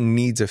someone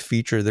needs a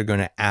feature, they're going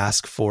to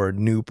ask for a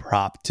new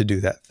prop to do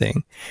that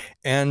thing.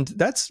 And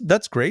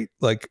that's great,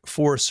 like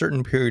for a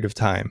certain period of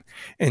time,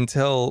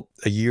 until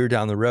a year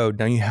down the road.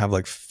 Now you have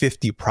like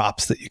 50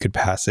 props that you could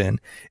pass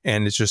in,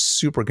 and it's just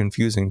super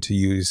confusing to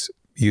use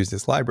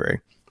this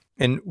library.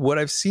 And what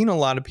I've seen a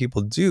lot of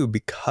people do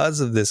because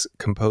of this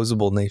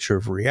composable nature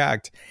of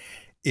React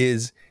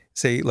is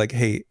say like,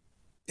 hey,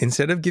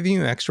 instead of giving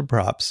you extra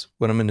props,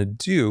 what I'm going to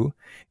do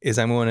is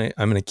I'm going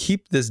to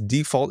keep this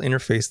default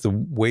interface the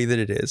way that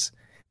it is.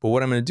 But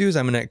what I'm going to do is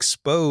I'm going to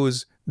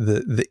expose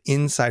the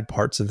inside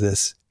parts of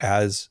this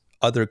as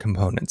other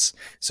components.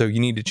 So you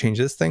need to change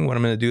this thing. What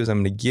I'm going to do is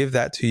I'm going to give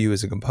that to you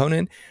as a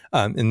component,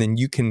 and then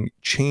you can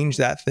change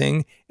that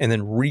thing and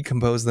then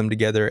recompose them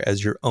together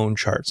as your own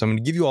chart. So I'm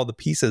going to give you all the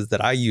pieces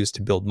that I use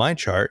to build my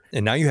chart,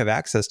 and now you have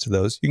access to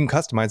those. You can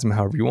customize them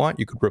however you want.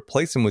 You could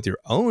replace them with your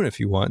own if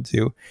you want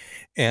to,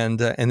 and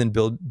then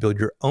build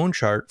your own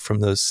chart from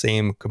those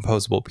same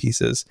composable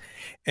pieces.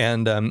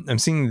 And I'm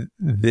seeing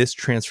this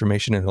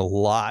transformation in a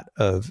lot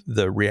of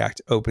the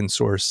React open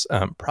source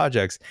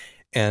projects.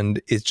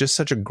 And it's just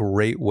such a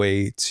great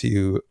way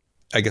to,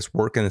 I guess,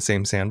 work in the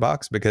same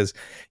sandbox, because,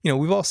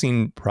 we've all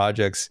seen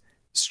projects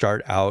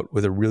start out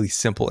with a really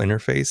simple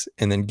interface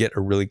and then get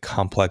a really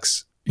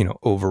complex,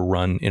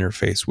 overrun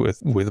interface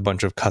with a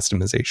bunch of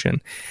customization.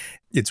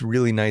 It's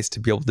really nice to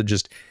be able to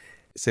just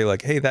say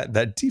like, hey,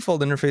 that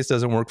default interface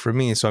doesn't work for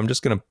me. So I'm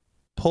just going to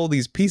pull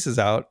these pieces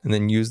out and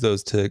then use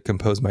those to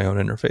compose my own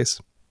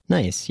interface.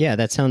 Nice. Yeah,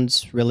 that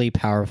sounds really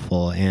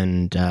powerful.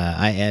 And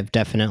I have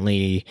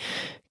definitely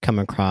come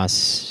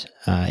across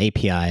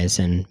APIs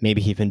and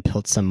maybe even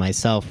built some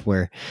myself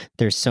where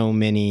there's so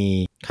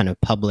many kind of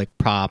public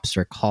props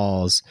or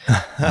calls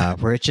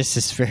where it just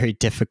is very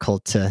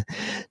difficult to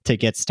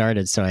get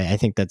started. So I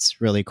think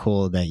that's really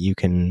cool that you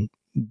can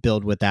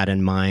build with that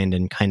in mind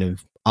and kind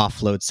of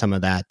offload some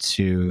of that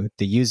to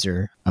the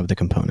user of the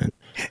component.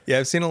 Yeah,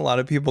 I've seen a lot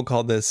of people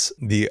call this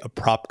the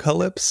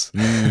apropcalypse.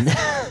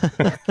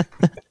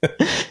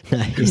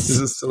 Nice. This is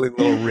a silly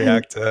little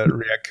React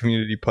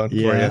community pun for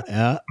you.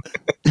 Yeah.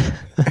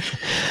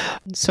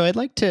 So I'd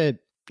like to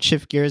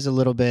shift gears a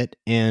little bit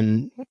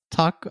and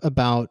talk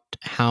about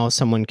how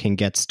someone can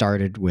get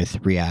started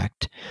with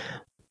React.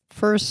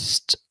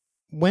 First,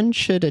 when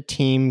should a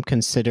team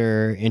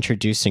consider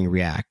introducing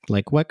React?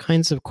 Like, what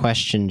kinds of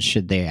questions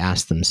should they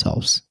ask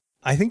themselves?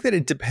 I think that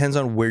it depends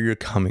on where you're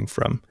coming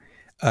from.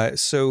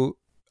 So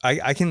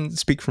I can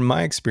speak from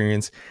my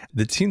experience.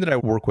 The team that I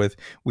work with,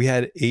 we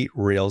had 8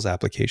 Rails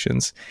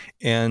applications,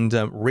 and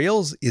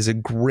Rails is a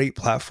great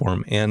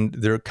platform, and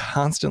they're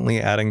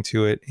constantly adding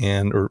to it,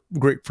 or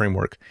great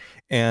framework.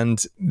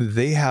 And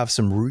they have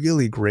some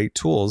really great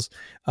tools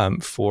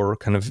for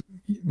kind of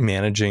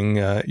managing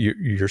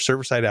your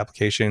server-side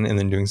application and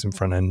then doing some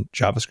front-end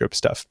JavaScript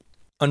stuff.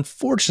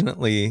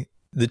 Unfortunately,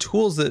 the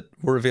tools that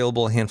were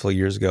available a handful of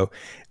years ago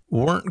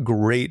weren't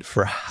great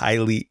for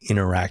highly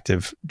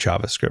interactive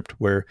JavaScript,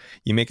 where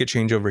you make a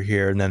change over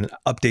here and then it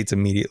updates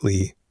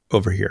immediately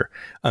over here.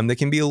 They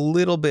can be a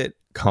little bit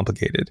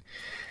complicated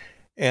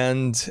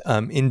and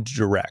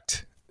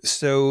indirect.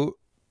 So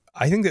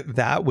I think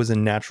that was a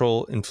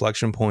natural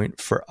inflection point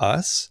for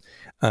us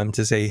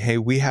to say, hey,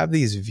 we have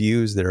these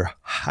views that are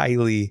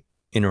highly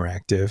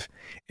interactive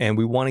and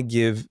we want to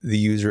give the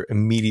user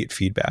immediate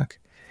feedback.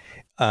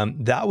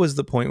 That was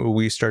the point where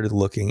we started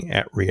looking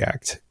at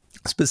React.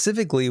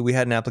 Specifically, we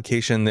had an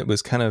application that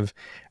was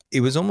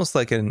it was almost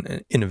like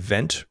an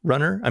event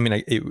runner. I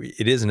mean,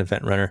 it is an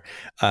event runner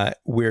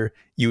where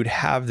you would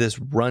have this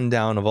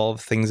rundown of all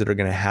the things that are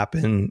going to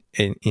happen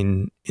in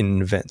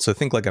an event. So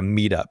think like a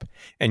meetup,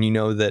 and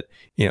that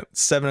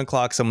 7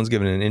 o'clock someone's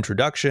giving an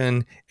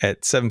introduction.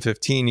 At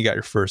 7:15 you got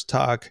your first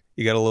talk.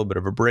 You got a little bit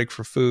of a break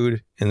for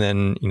food, and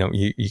then you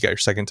got your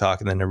second talk,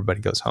 and then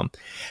everybody goes home.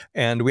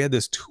 And we had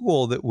this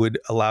tool that would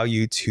allow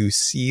you to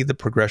see the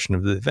progression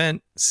of the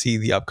event, see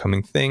the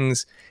upcoming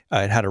things.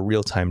 It had a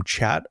real-time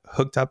chat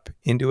hooked up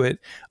into it.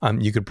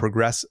 You could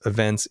progress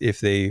events if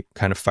they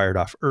kind of fired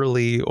off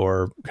early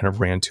or kind of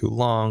ran too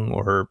long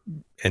or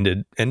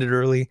ended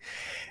early.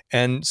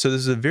 And so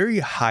this is a very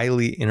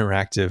highly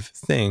interactive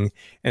thing.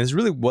 And this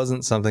really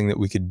wasn't something that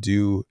we could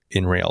do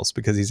in Rails,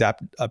 because these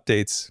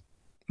updates,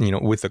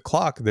 with the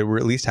clock, they were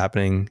at least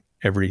happening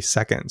every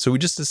second. So we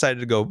just decided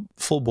to go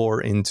full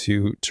bore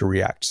into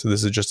React. So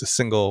this is just a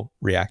single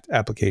React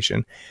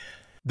application.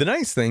 The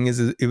nice thing is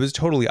it was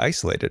totally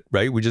isolated,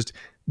 right? We just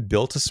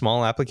built a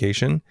small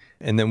application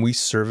and then we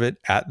serve it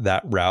at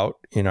that route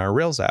in our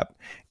Rails app.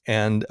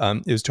 And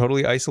it was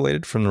totally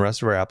isolated from the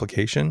rest of our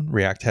application.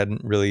 We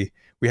hadn't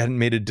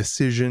made a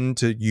decision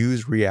to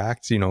use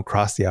React,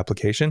 across the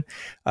application.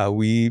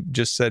 We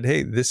just said,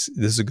 hey, this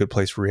is a good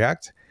place for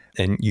React,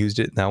 and used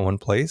it in that one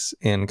place,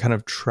 and kind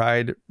of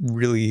tried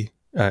really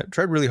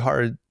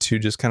hard to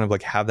just kind of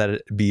like have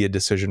that be a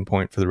decision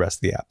point for the rest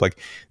of the app. Like,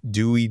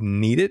 do we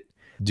need it?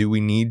 Do we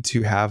need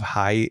to have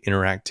high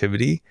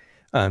interactivity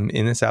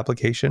in this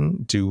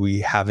application? Do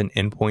we have an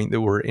endpoint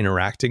that we're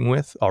interacting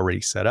with already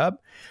set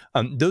up?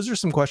 Those are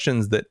some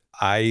questions that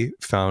I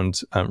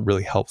found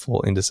really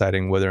helpful in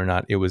deciding whether or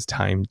not it was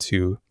time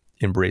to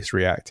embrace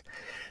React.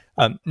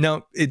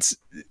 Now it's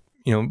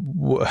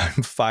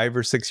 5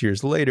 or 6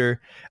 years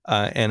later,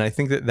 and I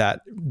think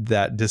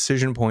that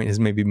decision point has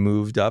maybe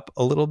moved up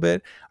a little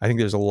bit. I think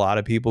there's a lot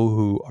of people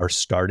who are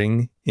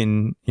starting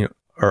in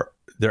or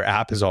their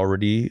app is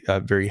already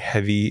very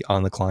heavy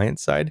on the client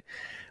side.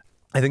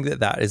 I think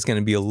that is going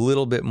to be a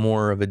little bit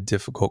more of a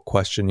difficult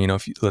question.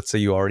 If let's say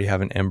you already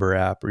have an Ember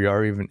app or you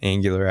already have an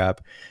Angular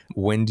app,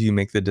 when do you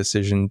make the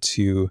decision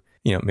to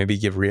maybe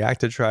give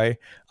React a try?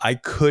 I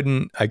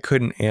couldn't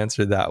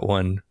answer that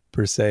one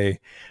per se.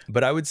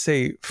 But I would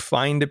say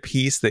find a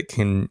piece that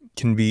can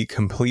be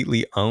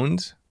completely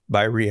owned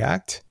by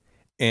React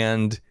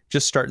and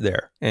just start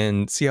there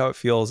and see how it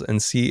feels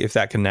and see if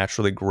that can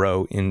naturally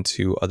grow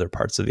into other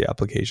parts of the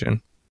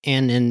application.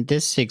 And in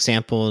this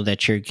example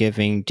that you're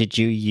giving, did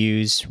you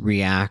use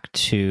React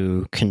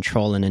to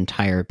control an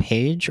entire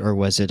page, or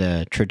was it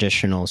a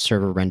traditional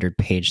server-rendered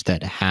page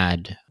that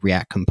had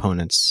React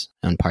components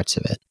on parts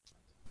of it?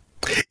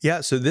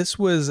 Yeah, so this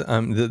was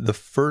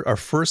our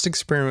first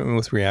experiment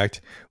with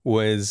React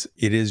was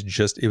it was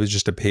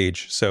just a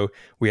page. So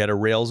we had a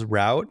Rails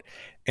route,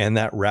 and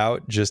that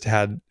route just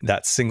had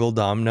that single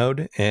DOM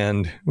node,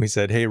 and we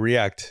said, "Hey,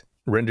 React,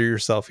 render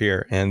yourself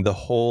here," and the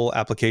whole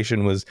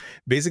application was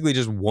basically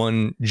just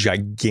one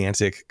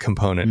gigantic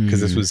component,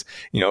 because this was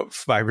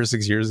 5 or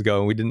 6 years ago,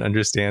 and we didn't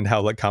understand how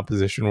like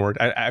composition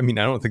worked. I mean,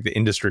 I don't think the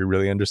industry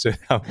really understood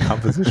how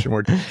composition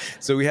worked.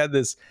 So we had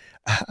this.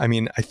 I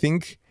mean, I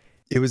think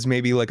it was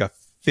maybe like a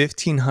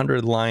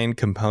 1,500 line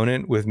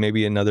component with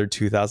maybe another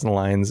 2,000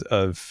 lines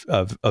of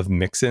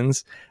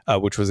mixins,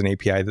 which was an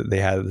API that they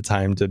had at the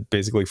time to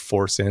basically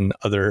force in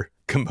other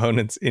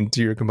components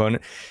into your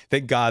component.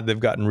 Thank God they've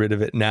gotten rid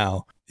of it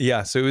now.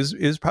 Yeah, so it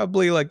was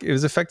probably like, it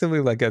was effectively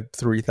like a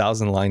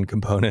 3,000 line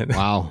component.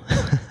 Wow.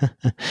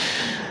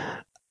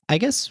 I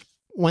guess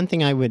one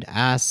thing I would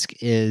ask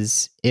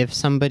is if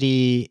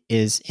somebody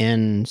is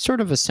in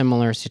sort of a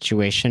similar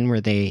situation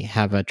where they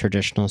have a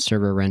traditional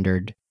server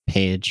rendered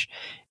page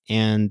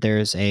and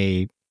there's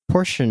a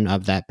portion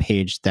of that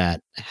page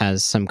that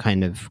has some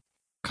kind of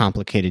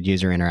complicated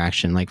user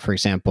interaction. Like, for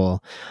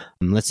example,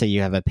 let's say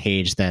you have a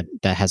page that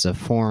has a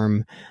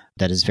form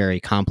that is very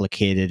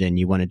complicated and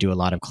you want to do a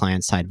lot of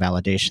client-side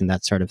validation,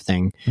 that sort of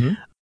thing. Mm-hmm.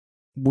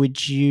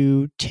 Would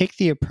you take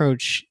the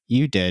approach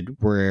you did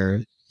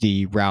where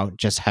the route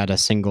just had a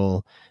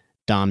single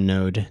DOM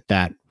node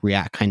that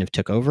React kind of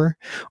took over?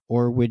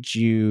 Or would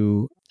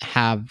you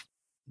have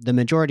the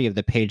majority of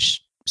the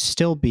page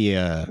still be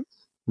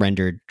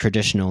rendered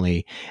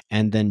traditionally,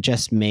 and then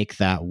just make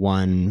that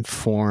one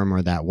form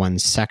or that one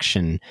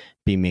section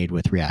be made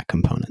with React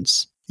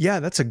components? Yeah,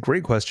 that's a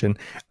great question.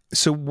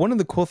 So one of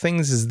the cool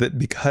things is that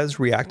because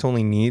React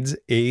only needs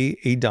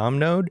a DOM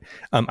node,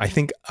 I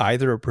think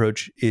either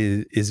approach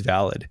is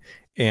valid.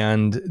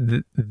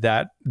 And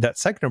that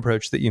second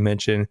approach that you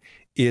mentioned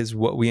is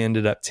what we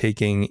ended up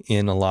taking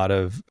in a lot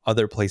of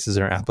other places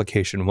in our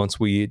application. Once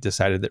we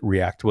decided that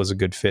React was a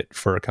good fit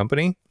for a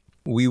company,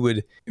 we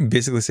would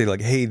basically say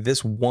like, hey,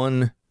 this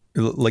one,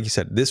 like you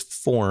said, this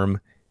form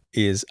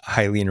is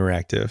highly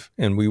interactive,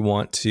 and we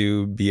want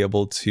to be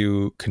able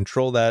to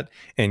control that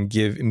and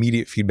give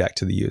immediate feedback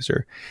to the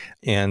user.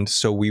 And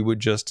so we would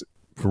just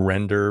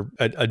render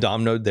a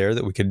DOM node there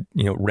that we could,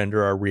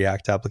 render our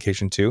React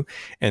application to,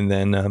 and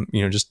then,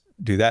 just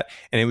do that.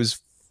 And it was,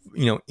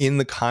 in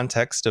the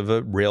context of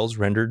a Rails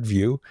rendered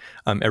view,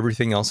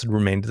 everything else had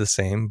remained the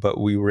same,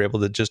 but we were able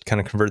to just kind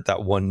of convert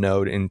that one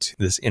node into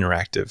this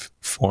interactive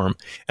form.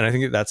 And I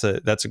think that's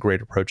a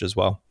great approach as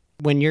well.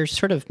 When you're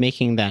sort of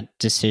making that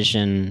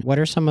decision, what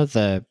are some of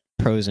the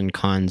pros and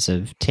cons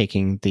of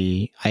taking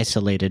the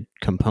isolated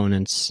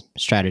components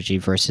strategy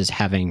versus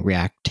having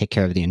React take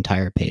care of the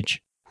entire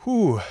page?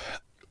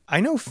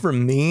 I know for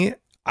me,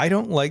 I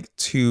don't like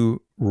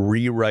to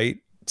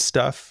rewrite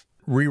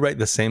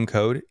the same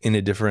code in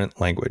a different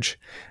language.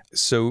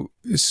 So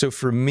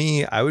for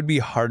me, I would be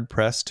hard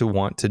pressed to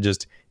want to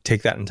just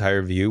take that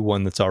entire view,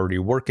 one that's already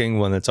working,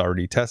 one that's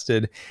already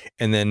tested,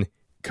 and then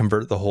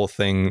convert the whole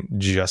thing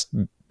just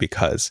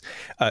because.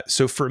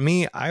 So for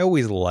me, I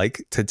always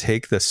like to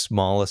take the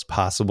smallest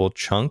possible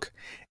chunk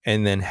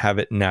and then have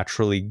it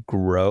naturally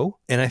grow.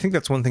 And I think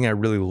that's one thing I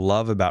really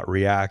love about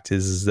React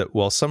is that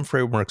while some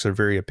frameworks are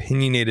very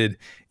opinionated,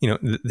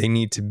 they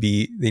need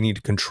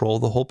to control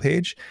the whole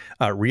page.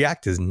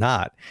 React is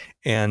not.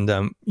 And,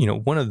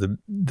 one of the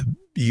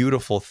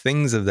beautiful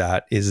things of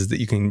that is that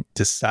you can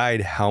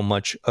decide how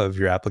much of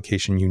your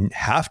application you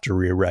have to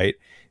rewrite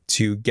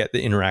to get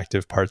the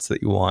interactive parts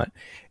that you want.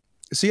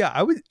 So yeah,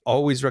 I would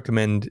always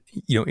recommend,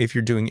 if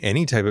you're doing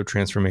any type of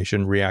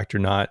transformation, React or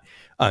not,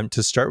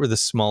 to start with the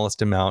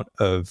smallest amount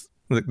of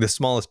the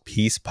smallest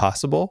piece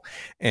possible,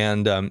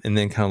 and then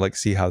kind of like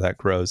see how that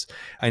grows.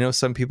 I know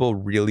some people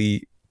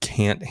really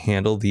can't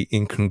handle the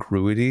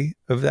incongruity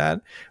of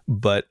that,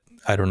 but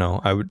I don't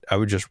know. I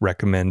would just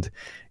recommend,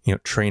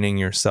 training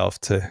yourself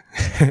to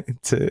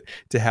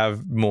to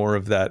have more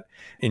of that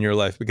in your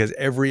life, because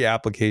every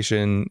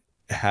application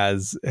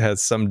has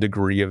some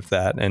degree of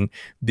that, and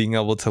being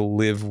able to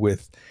live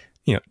with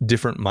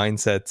different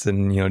mindsets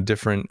and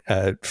different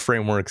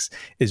frameworks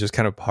is just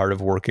kind of part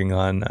of working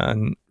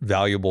on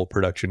valuable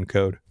production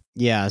code.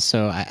 Yeah,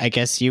 so I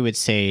guess you would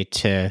say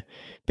to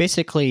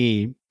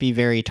basically be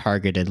very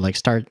targeted, like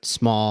start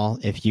small.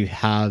 If you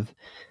have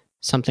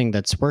something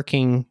that's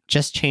working,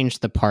 just change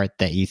the part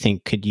that you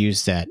think could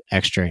use that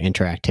extra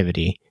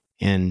interactivity,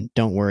 and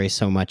don't worry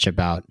so much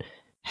about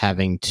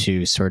having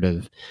to sort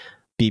of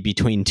be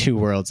between two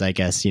worlds, I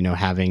guess,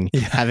 having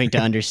to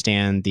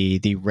understand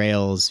the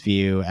Rails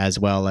view as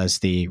well as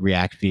the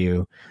React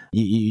view.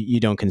 You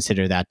don't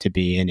consider that to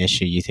be an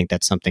issue. You think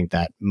that's something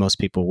that most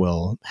people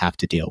will have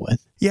to deal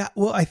with. Yeah,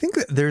 well, I think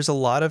that there's a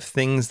lot of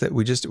things that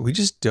we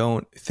just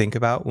don't think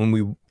about when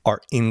we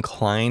are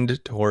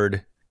inclined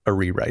toward a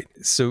rewrite.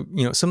 So,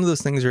 some of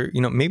those things are,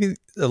 maybe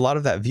a lot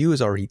of that view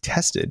is already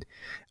tested.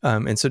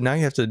 And so now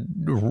you have to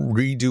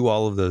redo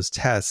all of those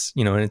tests,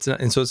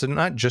 and so it's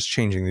not just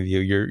changing the view,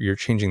 you're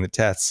changing the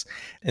tests.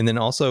 And then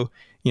also,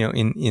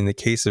 in the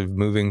case of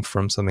moving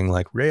from something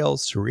like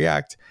Rails to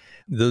React,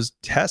 those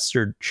tests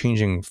are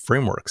changing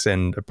frameworks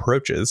and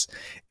approaches.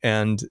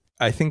 And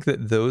I think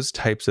that those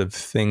types of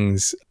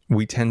things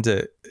we tend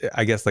to,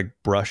 I guess, like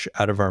brush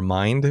out of our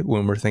mind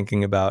when we're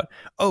thinking about,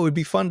 oh, it'd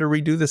be fun to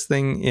redo this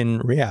thing in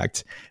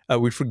React.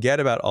 We forget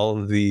about all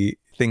of the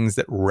things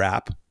that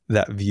wrap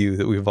that view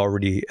that we've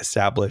already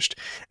established.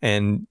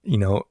 And,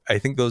 I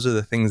think those are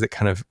the things that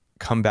kind of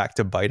come back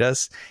to bite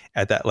us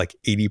at that like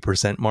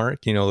 80%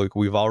 mark. Like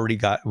we've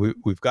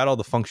got all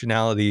the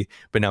functionality,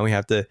 but now we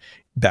have to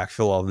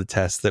backfill all the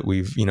tests that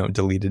we've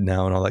deleted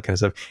now and all that kind of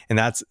stuff. And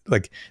that's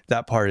like,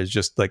 that part is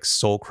just like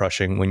soul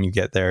crushing when you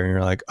get there and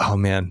you're like, oh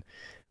man,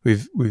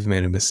 we've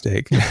made a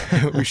mistake.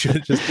 we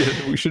should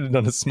have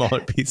done a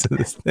smaller piece of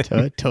this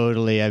thing.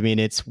 Totally. I mean,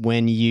 it's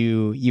when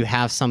you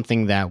have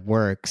something that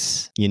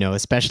works,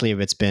 especially if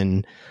it's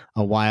been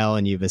a while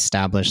and you've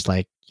established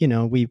like,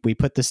 we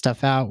put this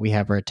stuff out, we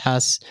have our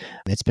tests,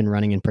 it's been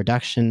running in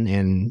production,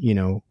 and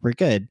we're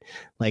good.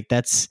 Like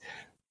that's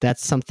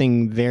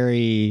something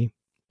very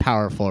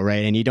powerful,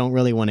 right? And you don't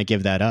really want to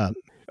give that up.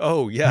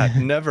 Oh yeah,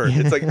 never.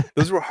 It's like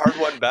those were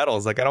hard-won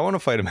battles. Like I don't want to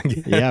fight them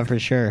again. Yeah, for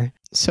sure.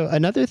 So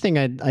another thing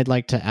I'd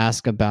like to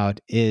ask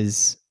about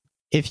is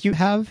if you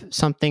have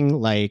something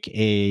like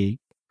a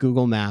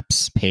Google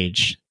Maps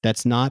page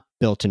that's not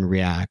built in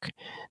React,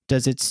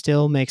 does it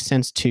still make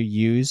sense to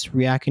use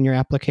React in your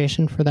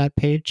application for that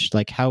page?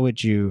 Like, how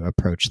would you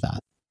approach that?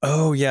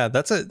 Oh yeah,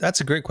 that's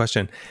a great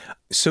question.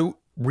 So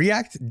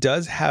React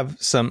does have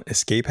some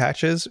escape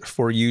hatches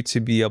for you to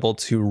be able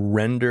to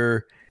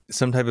render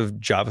some type of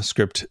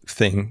JavaScript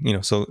thing,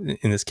 so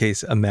in this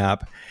case, a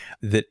map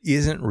that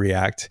isn't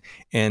React,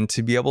 and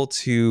to be able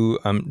to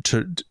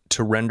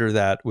render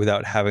that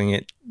without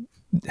having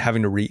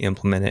to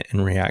re-implement it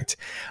in React.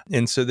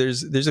 And so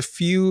there's a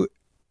few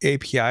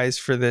APIs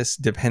for this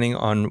depending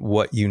on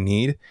what you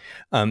need.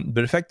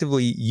 But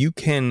effectively you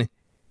can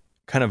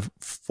kind of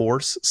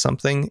force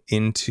something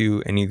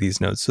into any of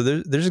these nodes. So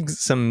there's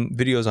some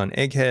videos on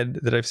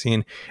Egghead that I've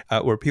seen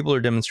where people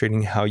are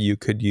demonstrating how you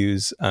could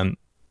use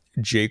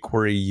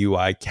jQuery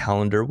UI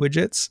calendar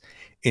widgets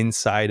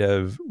inside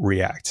of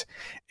React.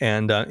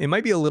 And it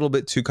might be a little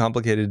bit too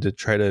complicated to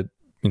try to,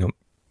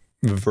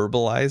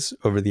 verbalize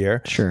over the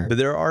air. Sure. But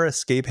there are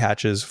escape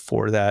hatches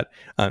for that.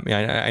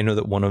 I know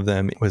that one of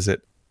them was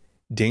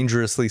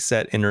dangerously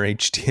set inner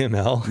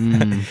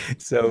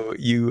HTML. So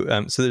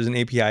there's an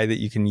API that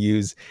you can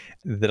use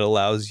that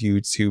allows you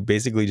to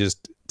basically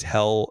just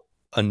tell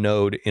a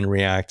node in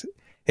React,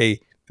 hey,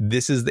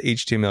 this is the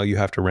HTML you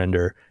have to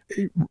render.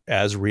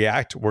 As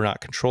React, we're not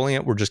controlling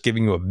it. We're just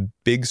giving you a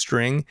big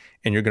string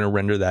and you're going to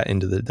render that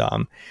into the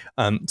DOM.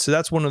 So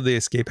that's one of the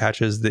escape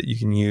hatches that you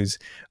can use.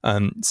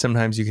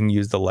 Sometimes you can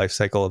use the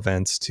lifecycle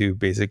events to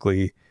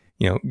basically,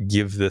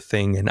 give the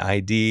thing an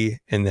ID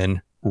and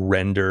then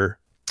render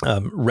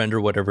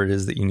whatever it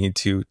is that you need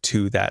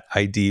to that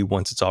ID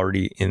once it's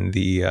already in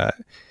the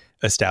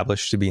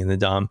established to be in the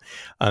DOM.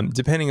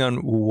 Depending on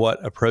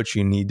what approach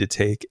you need to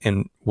take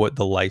and what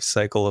the life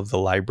cycle of the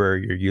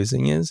library you're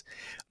using is,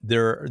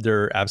 there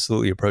are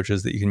absolutely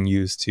approaches that you can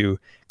use to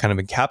kind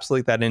of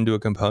encapsulate that into a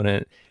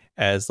component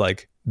as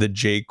like the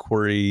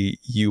jQuery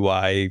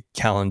UI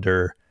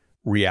calendar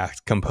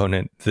React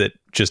component that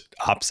just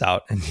opts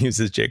out and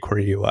uses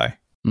jQuery UI.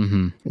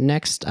 Mm-hmm.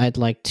 Next, I'd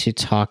like to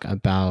talk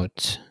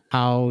about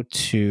how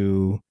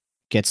to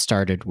get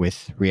started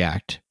with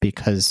React,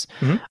 because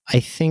I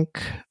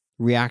think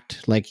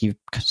React, like you've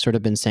sort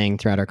of been saying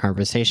throughout our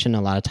conversation,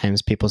 a lot of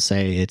times people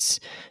say it's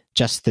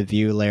just the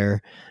view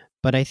layer.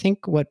 But I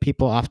think what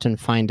people often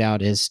find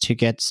out is to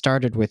get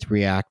started with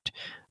React,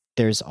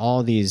 there's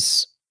all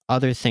these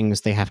other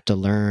things they have to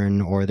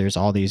learn, or there's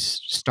all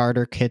these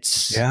starter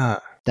kits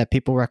that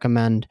people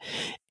recommend.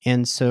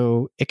 And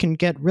so it can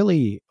get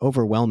really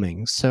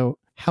overwhelming. So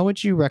how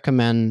would you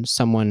recommend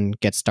someone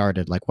get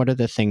started? Like, what are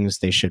the things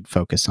they should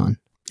focus on?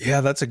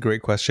 Yeah, that's a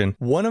great question.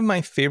 One of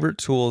my favorite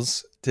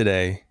tools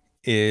today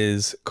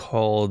is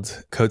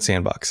called Code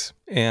Sandbox.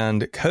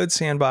 And Code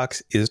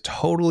Sandbox is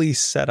totally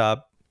set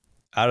up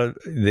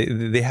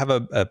they have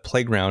a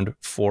playground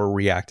for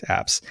React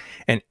apps,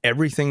 and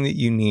everything that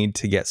you need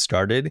to get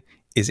started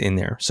is in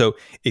there. So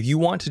if you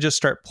want to just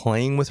start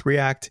playing with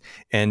React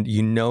and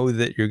you know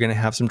that you're going to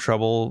have some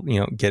trouble,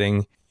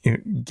 getting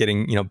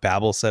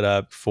Babel set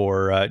up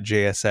for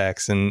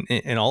JSX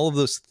and all of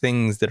those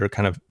things that are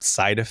kind of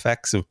side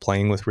effects of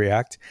playing with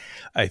React,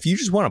 if you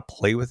just want to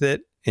play with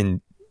it and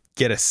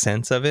get a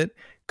sense of it,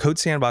 Code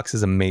Sandbox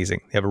is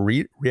amazing. They have a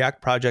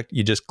React project.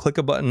 You just click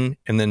a button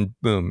and then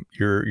boom,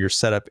 you're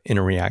set up in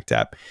a React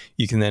app.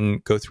 You can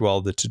then go through all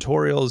the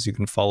tutorials. You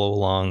can follow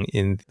along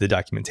in the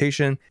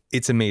documentation.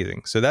 It's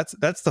amazing. So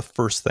that's the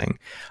first thing.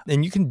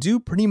 And you can do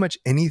pretty much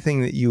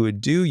anything that you would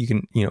do. You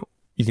can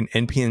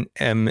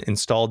npm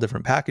install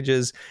different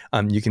packages.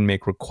 You can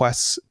make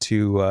requests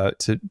to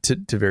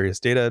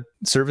various data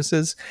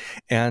services,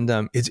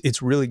 and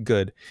it's really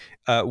good.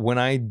 When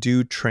I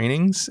do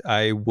trainings,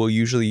 I will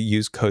usually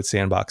use Code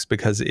Sandbox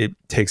because it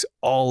takes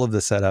all of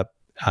the setup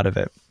out of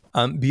it.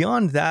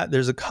 Beyond that,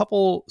 there's a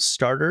couple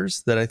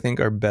starters that I think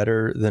are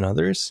better than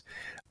others.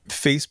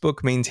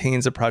 Facebook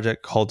maintains a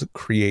project called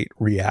Create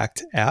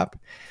React App.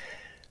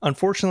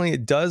 Unfortunately,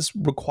 it does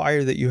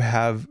require that you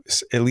have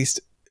at least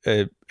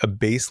a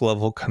base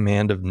level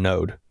command of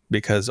Node,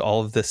 because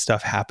all of this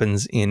stuff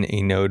happens in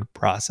a Node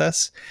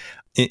process.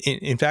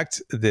 In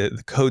fact,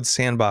 the Code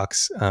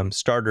Sandbox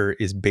starter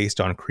is based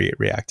on Create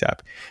React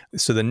App.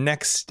 So the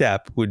next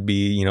step would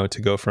be,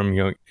 to go from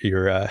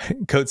your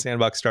Code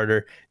Sandbox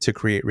starter to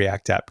Create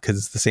React App, because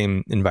it's the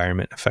same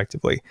environment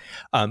effectively.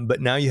 But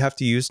now you have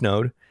to use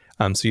Node.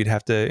 So you'd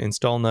have to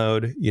install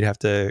Node. You'd have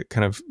to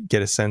kind of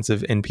get a sense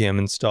of npm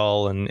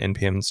install and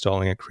npm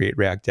installing a Create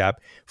React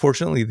App.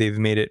 Fortunately, they've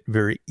made it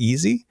very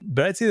easy,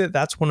 but I'd say that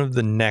that's one of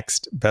the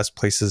next best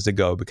places to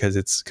go because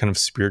it's kind of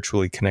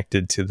spiritually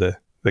connected to the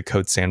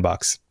Code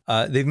Sandbox.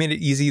 They've made it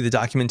easy. The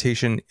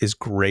documentation is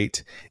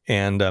great.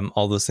 And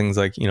all those things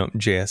like,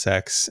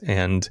 JSX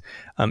and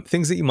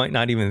things that you might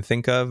not even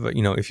think of,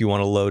 if you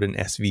want to load an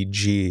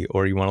SVG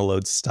or you want to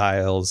load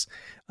styles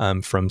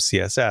from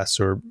CSS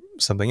or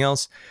something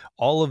else,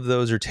 all of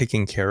those are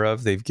taken care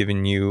of. They've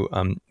given you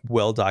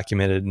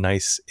well-documented,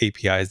 nice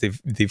APIs.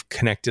 They've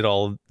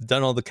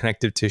done all the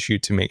connective tissue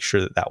to make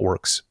sure that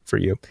works for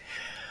you.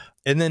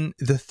 And then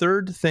the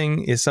third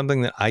thing is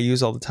something that I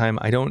use all the time.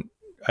 I don't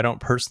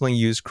personally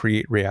use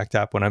Create React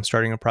App when I'm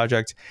starting a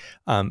project,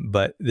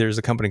 but there's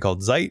a company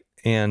called Zeit,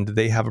 and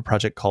they have a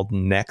project called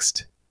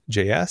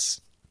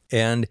Next.js,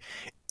 and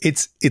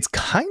it's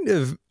kind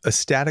of a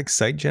static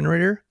site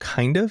generator,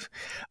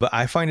 but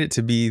I find it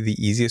to be the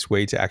easiest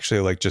way to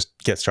actually just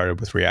get started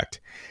with React.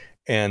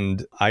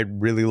 And I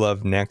really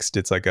love Next.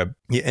 It's like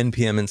you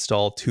npm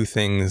install two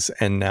things,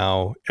 and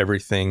now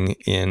everything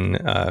in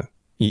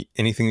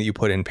anything that you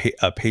put in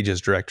a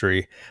pages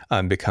directory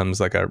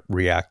becomes like a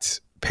React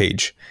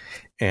page,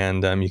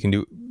 and you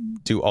can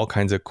do all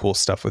kinds of cool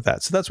stuff with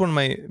that. So that's one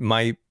of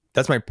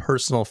my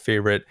personal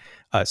favorite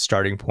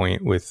starting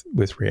point with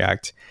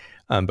React.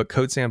 But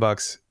Code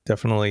Sandbox,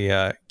 definitely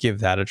give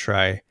that a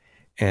try,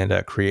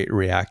 and Create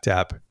React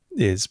App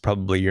is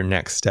probably your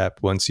next step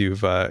once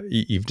you've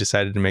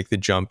decided to make the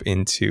jump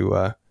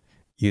into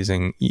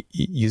using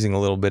a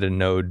little bit of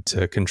Node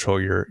to control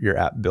your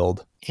app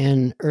build.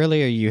 And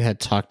earlier you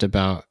had talked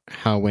about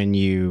how when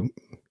you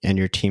and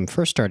your team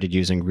first started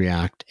using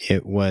React,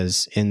 it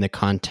was in the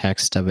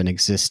context of an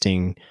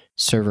existing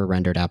server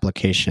rendered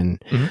application.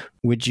 Mm-hmm.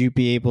 Would you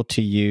be able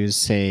to use,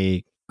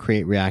 say,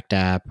 Create React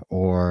App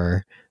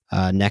or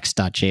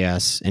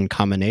Next.js in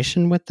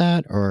combination with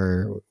that?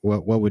 Or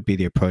what would be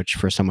the approach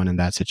for someone in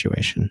that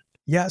situation?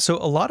 Yeah, so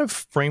a lot of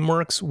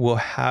frameworks will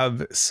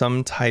have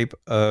some type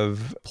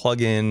of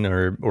plugin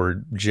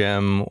or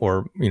gem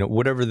or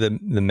whatever the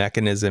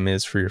mechanism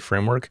is for your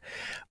framework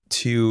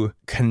to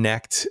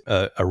connect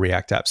a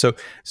React app.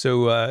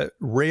 So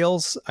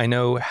Rails, I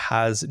know,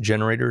 has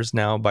generators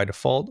now by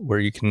default where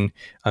you can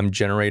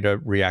generate a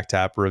React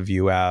app or a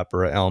Vue app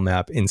or an Elm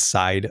app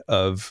inside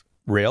of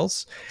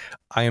Rails.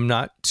 I am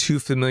not too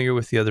familiar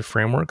with the other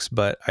frameworks,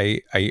 but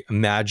I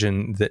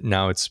imagine that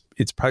now it's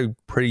probably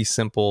pretty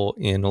simple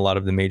in a lot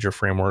of the major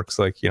frameworks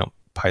like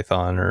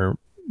Python or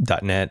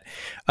 .NET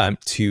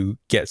to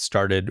get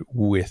started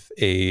with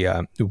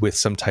with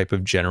some type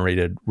of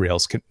generated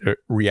Rails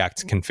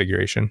React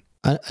configuration.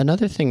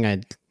 Another thing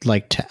I'd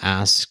like to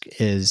ask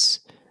is,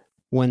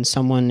 when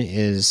someone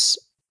is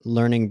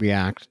learning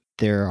React,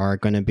 there are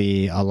going to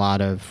be a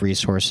lot of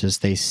resources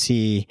they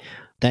see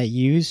that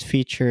use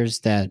features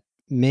that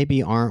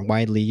maybe aren't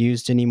widely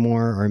used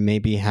anymore or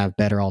maybe have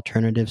better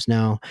alternatives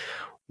now.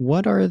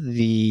 What are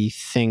the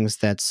things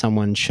that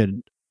someone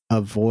should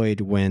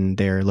avoid when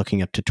they're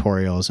looking up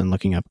tutorials and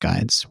looking up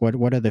guides?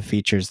 What are the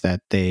features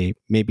that they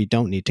maybe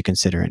don't need to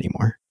consider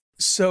anymore?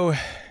 So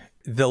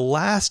the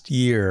last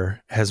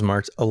year has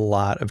marked a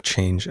lot of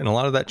change, and a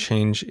lot of that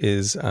change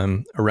is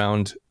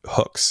around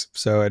hooks.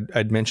 So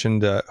I'd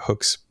mentioned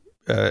hooks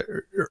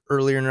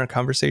earlier in our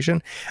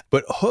conversation,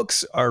 but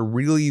hooks are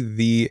really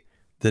the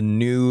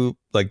new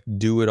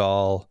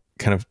do-it-all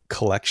kind of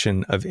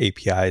collection of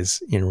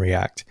APIs in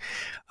React.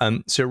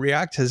 So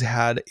React has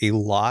had a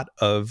lot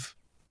of,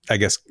 I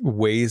guess,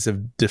 ways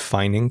of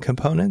defining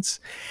components,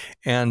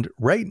 and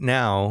right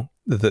now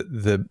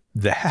the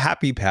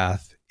happy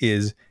path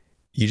is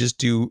you just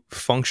do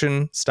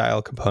function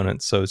style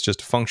components. So it's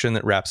just a function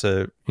that wraps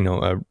a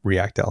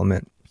React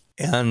element.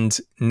 And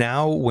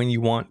now when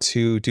you want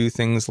to do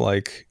things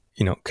like,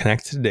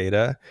 connect to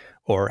data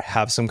or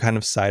have some kind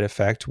of side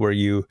effect where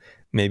you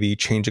maybe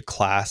change a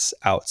class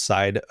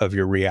outside of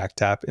your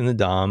React app in the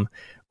DOM,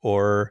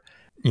 or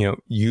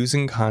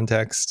using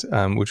context,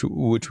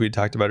 which we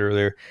talked about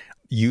earlier,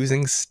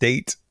 using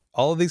state.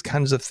 All of these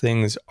kinds of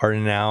things are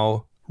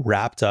now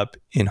wrapped up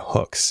in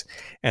hooks.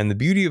 And the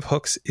beauty of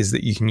hooks is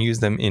that you can use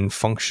them in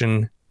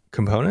function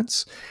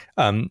components,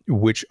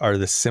 which are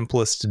the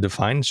simplest to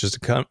define. It's just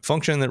a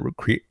function that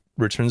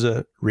returns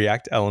a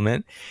React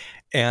element.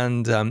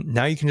 And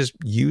now you can just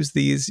use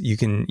these. You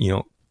can,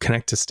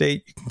 connect to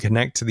state, you can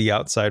connect to the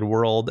outside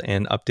world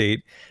and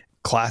update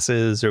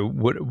classes or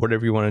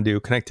whatever you want to do,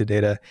 connect to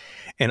data.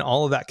 And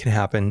all of that can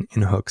happen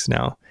in hooks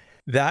now.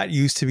 That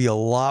used to be a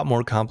lot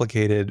more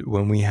complicated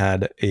when we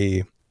had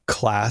a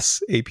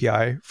class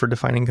API for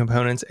defining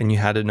components, and you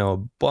had to know a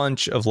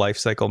bunch of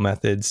lifecycle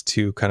methods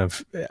to kind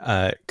of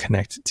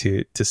connect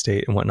to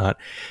state and whatnot.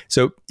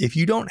 So if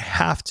you don't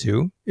have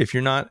to, if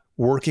you're not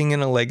working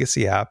in a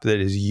legacy app that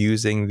is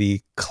using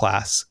the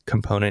class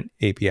component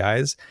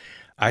APIs,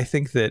 I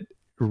think that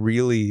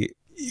really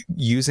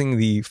using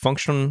the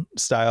function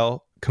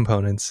style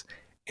components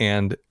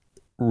and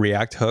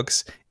React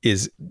hooks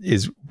is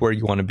where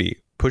you want to be.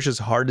 Push as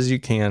hard as you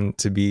can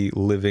to be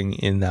living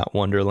in that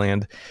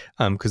wonderland,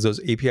 because those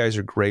APIs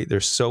are great. They're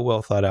so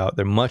well thought out.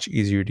 They're much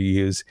easier to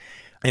use.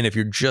 And if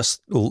you're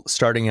just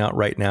starting out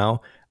right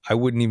now, I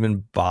wouldn't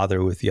even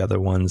bother with the other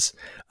ones,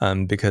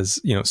 because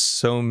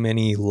so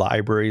many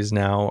libraries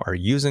now are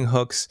using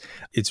hooks.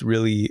 It's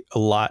really a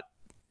lot.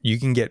 You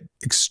can get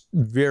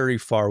very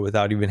far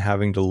without even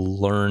having to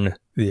learn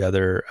the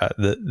other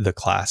the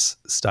class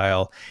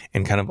style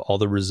and kind of all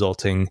the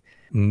resulting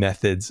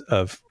methods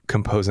of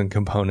composing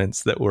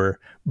components that were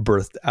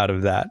birthed out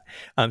of that.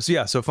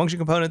 So function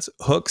components,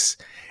 hooks,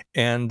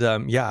 and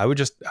I would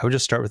just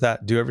start with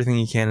that. Do everything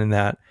you can in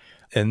that,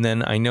 and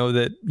then I know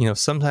that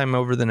sometime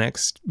over the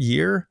next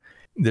year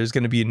there's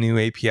going to be a new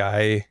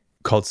API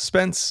called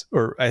Suspense,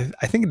 or I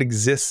think it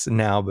exists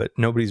now, but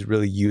nobody's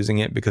really using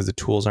it because the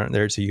tools aren't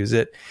there to use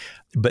it.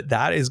 But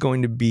that is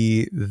going to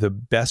be the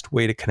best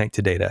way to connect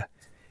to data,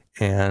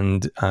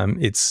 and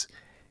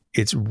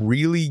it's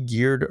really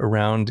geared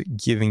around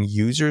giving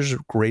users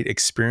great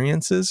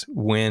experiences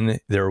when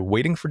they're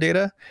waiting for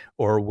data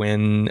or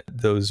when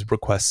those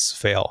requests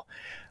fail.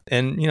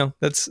 And,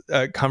 that's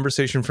a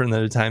conversation for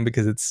another time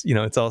because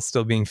it's all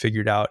still being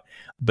figured out.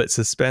 But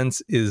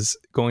Suspense is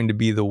going to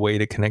be the way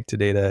to connect to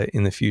data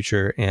in the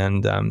future.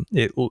 And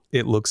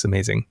it looks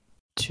amazing.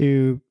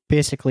 To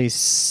basically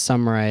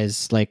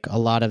summarize, like a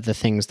lot of the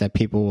things that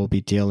people will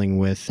be dealing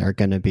with are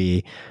going to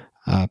be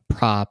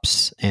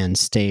props and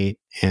state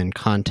and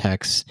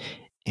context.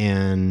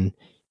 And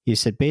you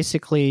said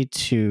basically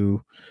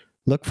to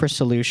look for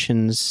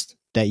solutions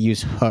that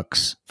use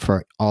hooks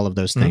for all of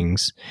those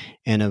things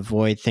and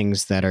avoid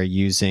things that are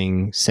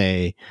using,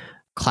 say,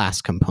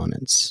 class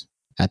components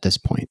at this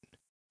point.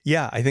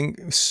 Yeah, I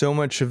think so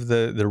much of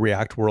the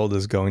React world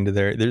is going to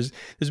there. There's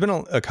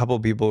been a couple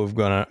of people who've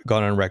gone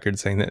on record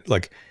saying that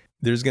like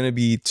there's going to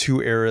be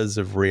two eras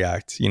of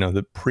React,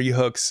 the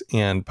pre-hooks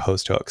and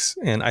post-hooks.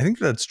 And I think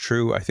that's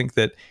true. I think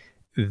that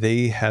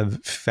they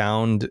have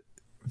found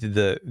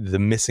the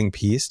missing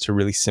piece to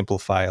really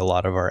simplify a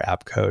lot of our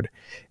app code.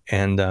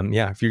 And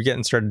if you're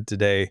getting started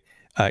today,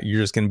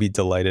 you're just going to be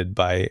delighted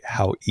by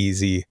how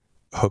easy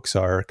hooks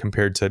are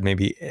compared to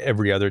maybe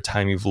every other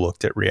time you've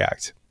looked at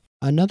React.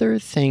 Another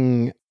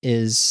thing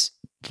is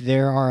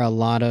there are a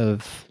lot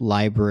of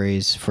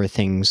libraries for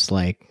things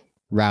like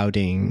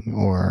routing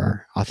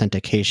or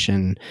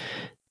authentication,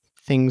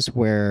 things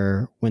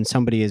where when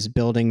somebody is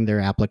building their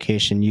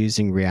application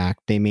using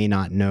React, they may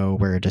not know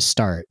where to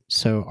start.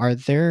 So are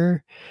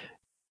there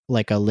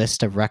like a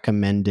list of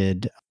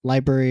recommended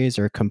libraries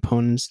or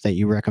components that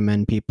you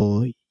recommend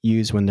people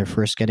use when they're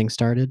first getting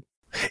started?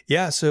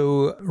 Yeah,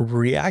 so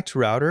React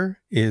Router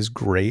is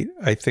great.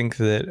 I think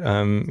that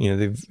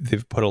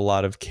they've put a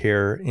lot of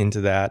care into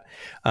that.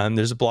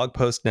 There's a blog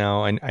post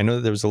now. I know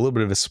that there was a little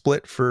bit of a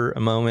split for a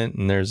moment,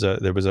 and there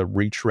was a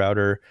Reach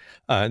Router.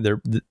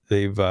 They're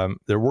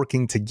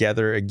working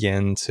together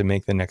again to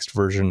make the next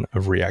version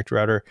of React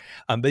Router.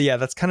 But yeah,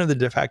 that's kind of the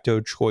de facto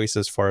choice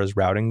as far as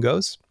routing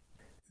goes.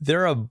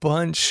 There are a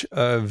bunch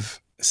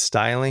of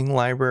styling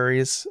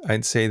libraries.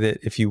 I'd say that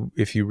if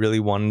you really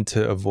wanted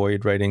to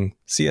avoid writing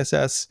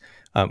CSS,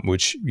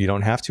 which you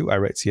don't have to, I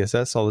write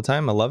CSS all the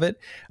time. I love it.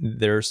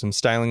 There are some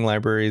styling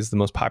libraries. The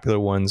most popular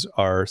ones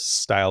are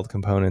Styled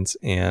Components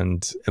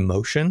and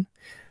Emotion.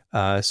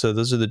 So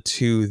those are the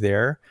two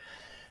there.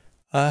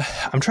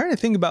 I'm trying to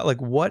think about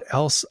like what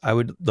else I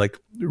would like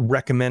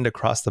recommend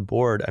across the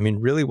board. I mean,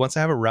 really, once I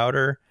have a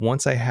router,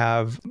 once I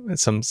have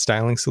some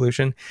styling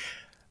solution,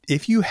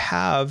 if you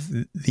have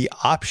the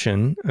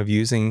option of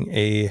using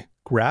a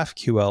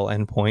GraphQL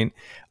endpoint,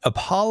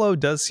 Apollo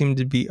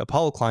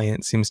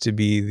client seems to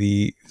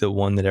be the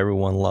one that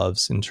everyone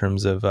loves in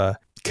terms of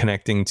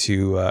connecting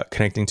to a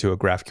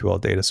GraphQL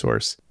data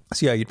source.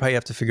 So yeah, you'd probably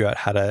have to figure out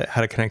how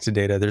to connect to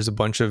data. There's a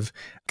bunch of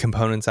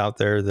components out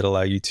there that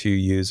allow you to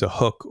use a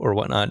hook or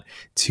whatnot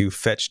to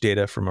fetch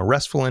data from a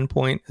RESTful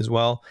endpoint as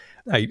well.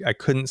 I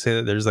couldn't say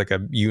that there's like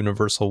a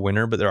universal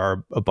winner, but there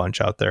are a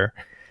bunch out there.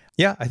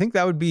 Yeah, I think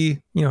that would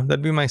be,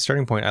 that'd be my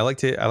starting point. I like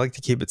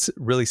to keep it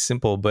really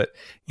simple, but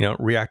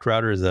React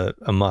Router is a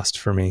must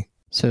for me.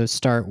 So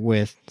start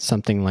with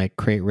something like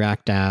Create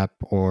React App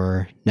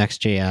or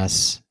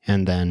Next.js,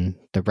 and then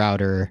the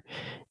router,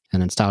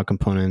 and then style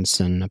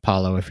components and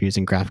Apollo if you're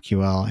using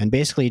GraphQL. And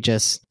basically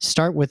just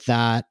start with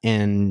that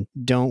and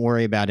don't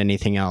worry about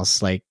anything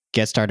else. Like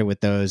get started with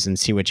those and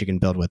see what you can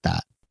build with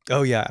that.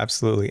 Oh yeah,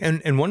 absolutely.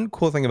 And one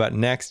cool thing about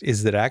Next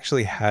is that it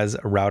actually has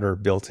a router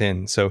built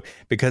in. So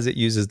because it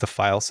uses the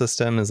file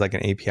system as like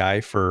an API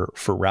for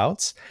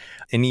routes,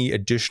 any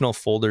additional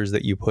folders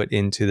that you put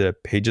into the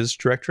pages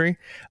directory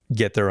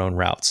get their own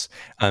routes.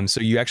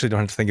 So you actually don't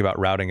have to think about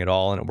routing at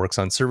all, and it works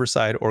on server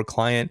side or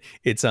client.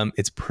 It's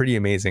pretty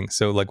amazing.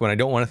 So like when I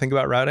don't want to think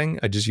about routing,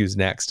 I just use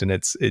Next, and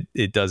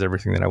it does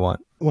everything that I want.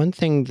 One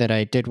thing that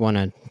I did want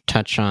to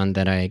touch on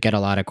that I get a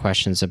lot of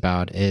questions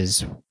about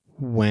is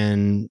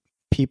when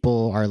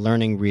people are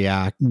learning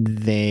React,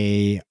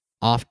 they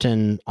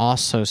often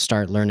also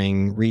start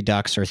learning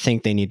Redux or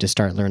think they need to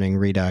start learning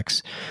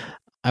Redux.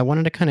 I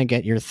wanted to kind of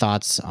get your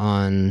thoughts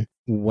on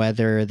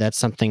whether that's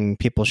something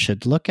people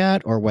should look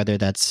at or whether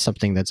that's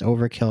something that's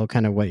overkill,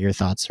 kind of what your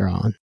thoughts are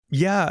on.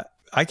 Yeah,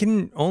 I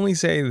can only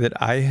say that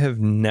I have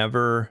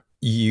never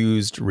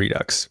used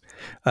Redux.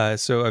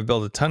 So I've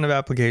built a ton of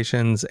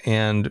applications,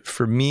 and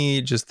for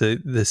me, just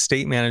the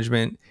state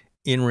management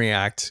in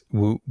React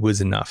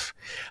was enough.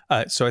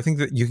 So I think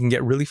that you can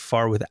get really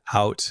far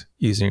without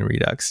using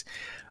Redux.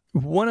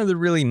 One of the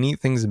really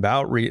neat things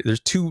about there's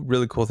two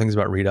really cool things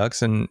about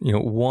Redux, and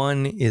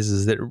one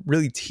is that it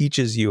really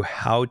teaches you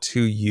how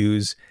to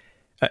use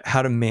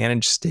how to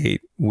manage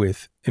state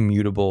with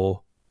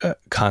immutable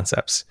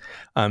concepts.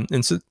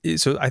 And so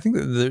I think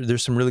that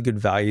there's some really good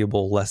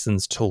valuable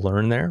lessons to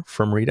learn there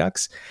from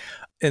Redux.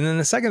 And then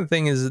the second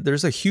thing is that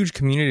there's a huge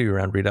community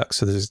around Redux.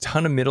 So there's a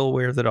ton of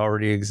middleware that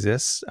already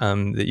exists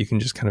that you can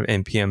just kind of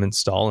npm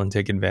install and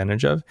take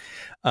advantage of.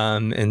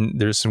 And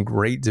there's some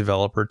great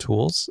developer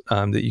tools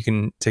that you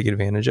can take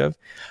advantage of.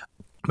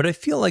 But I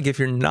feel like if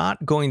you're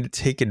not going to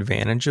take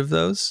advantage of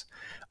those,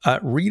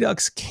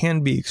 Redux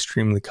can be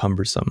extremely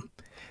cumbersome.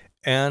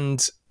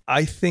 And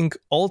I think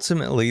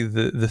ultimately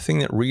the thing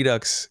that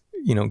Redux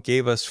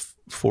gave us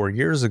 4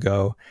 years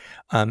ago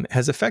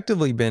has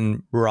effectively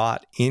been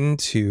brought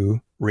into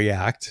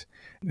React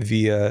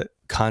via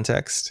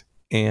context,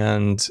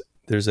 and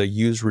there's a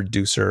use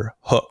reducer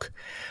hook.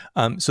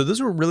 So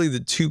those were really the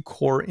two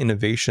core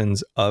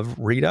innovations of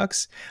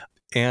Redux,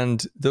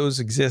 and those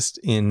exist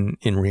in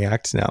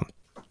React now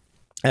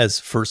as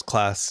first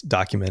class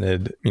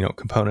documented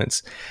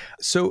components.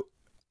 So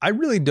I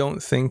really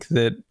don't think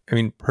that,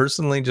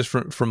 personally, just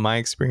from my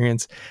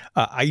experience,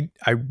 I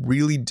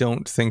really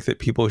don't think that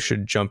people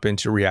should jump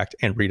into React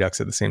and Redux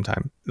at the same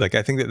time. Like,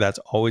 I think that that's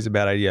always a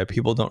bad idea.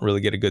 People don't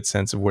really get a good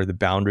sense of where the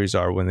boundaries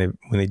are when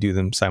they do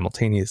them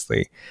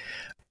simultaneously.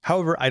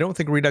 However, I don't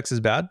think Redux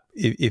is bad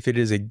if it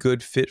is a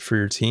good fit for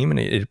your team and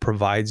it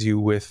provides you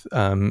with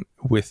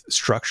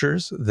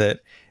structures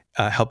that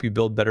help you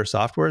build better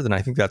software, then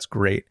I think that's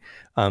great.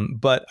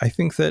 But I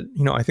think that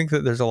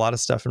there's a lot of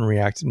stuff in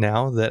React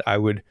now that I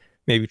would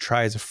maybe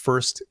try as a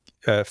first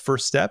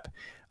step,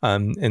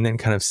 and then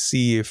kind of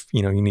see if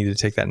you need to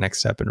take that next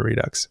step in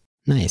Redux.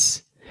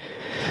 Nice.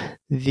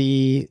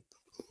 The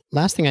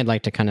last thing I'd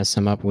like to kind of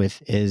sum up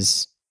with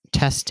is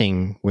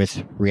testing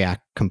with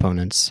React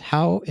components.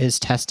 How is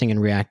testing in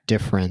React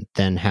different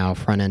than how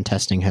front-end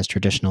testing has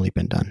traditionally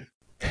been done?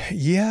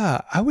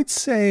 Yeah, I would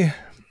say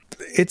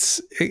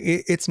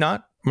it's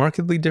not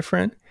markedly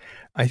different.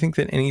 I think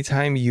that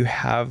anytime you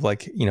have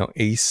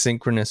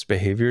asynchronous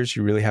behaviors,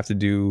 you really have to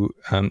do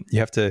you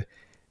have to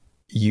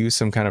use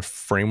some kind of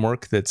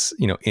framework that's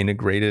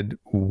integrated.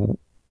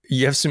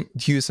 You have to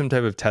use some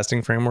type of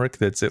testing framework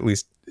that's at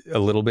least a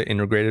little bit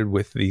integrated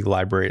with the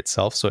library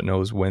itself, so it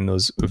knows when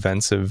those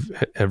events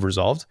have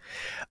resolved.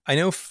 I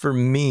know for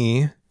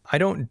me, I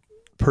don't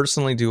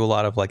personally do a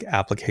lot of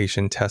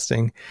application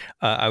testing.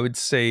 I would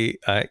say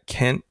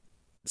Kent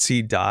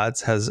C.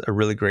 Dodds has a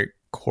really great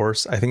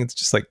course. I think it's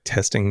just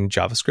testing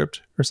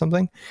JavaScript or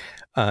something,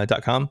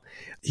 .com.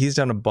 He's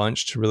done a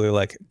bunch to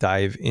really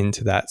dive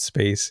into that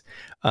space.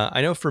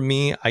 I know for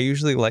me, I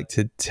usually like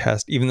to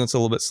test, even though it's a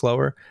little bit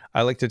slower,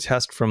 I like to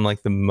test from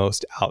the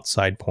most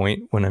outside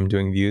point when I'm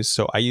doing views.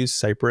 So I use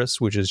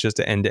Cypress, which is just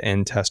an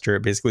end-to-end tester.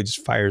 It basically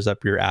just fires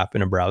up your app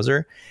in a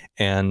browser,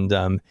 and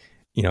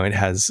it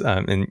has,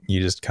 and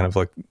you just kind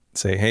of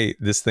say, hey,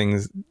 this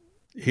thing's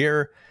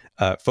here,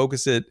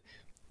 focus it,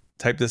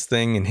 type this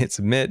thing and hit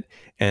submit,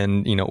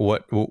 and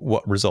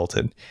what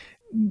resulted.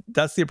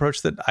 That's the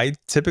approach that I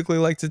typically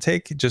like to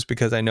take, just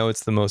because I know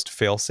it's the most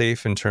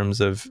fail-safe in terms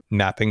of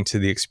mapping to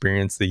the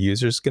experience the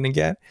user's going to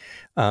get.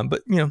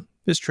 But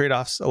there's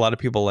trade-offs. A lot of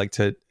people like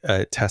to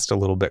test a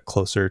little bit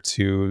closer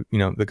to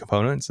the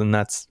components, and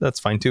that's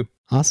fine too.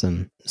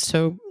 Awesome.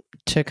 So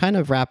to kind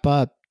of wrap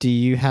up, do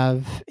you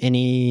have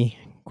any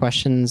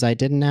questions I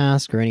didn't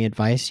ask or any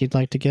advice you'd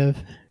like to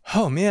give?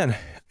 Oh, man.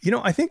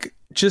 I think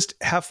just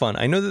have fun.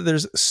 I know that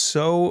there's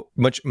so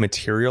much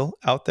material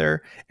out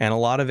there, and a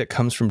lot of it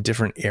comes from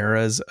different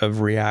eras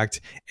of React,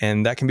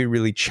 and that can be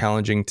really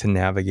challenging to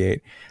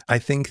navigate. I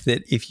think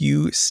that if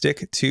you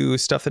stick to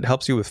stuff that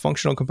helps you with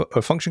function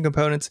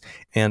components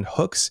and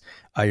hooks,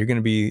 you're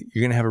going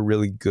to have a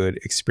really good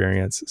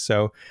experience.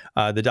 So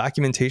the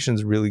documentation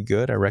is really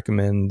good. I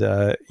recommend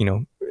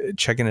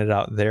checking it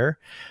out there.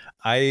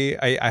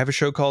 I have a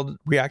show called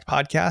React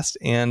Podcast,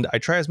 and I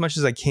try as much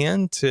as I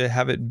can to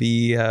have it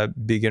be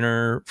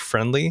beginner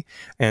friendly.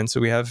 And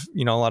so we have,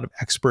 a lot of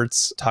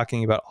experts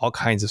talking about all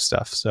kinds of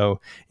stuff. So,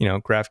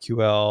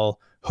 GraphQL,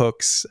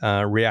 hooks,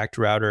 React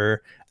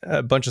Router,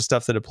 a bunch of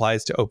stuff that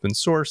applies to open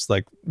source,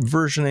 like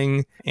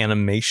versioning,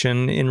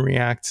 animation in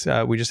React.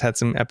 We just had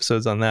some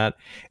episodes on that.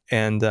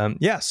 And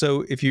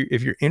so if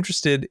you're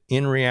interested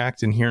in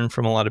React and hearing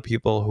from a lot of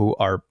people who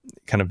are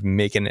kind of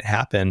making it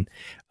happen,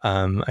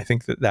 I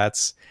think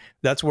that's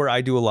where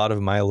I do a lot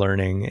of my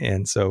learning.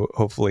 And so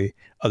hopefully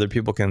other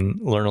people can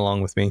learn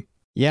along with me.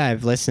 Yeah,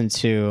 I've listened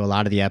to a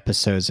lot of the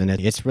episodes, and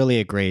it's really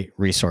a great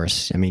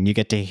resource. I mean, you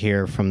get to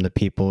hear from the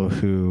people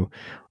who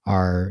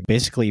are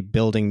basically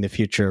building the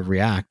future of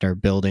React, are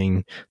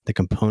building the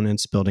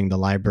components, building the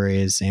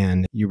libraries,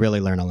 and you really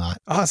learn a lot.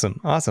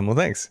 Awesome. Well,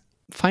 thanks.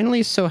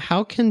 Finally, so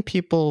how can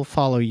people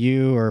follow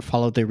you or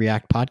follow the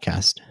React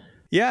podcast?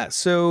 Yeah,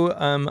 so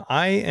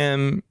I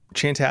am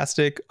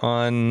Chantastic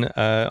on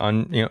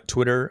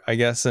Twitter, I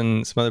guess,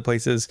 and some other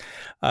places.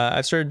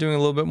 I've started doing a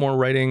little bit more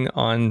writing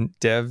on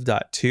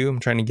dev.to. I'm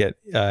trying to get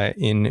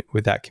in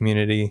with that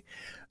community.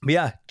 But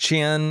yeah,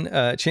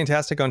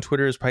 Chantastic on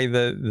Twitter is probably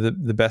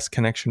the best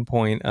connection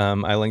point.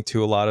 I link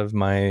to a lot of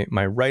my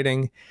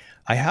writing.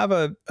 I have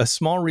a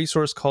small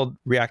resource called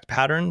React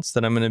Patterns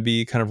that I'm going to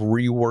be kind of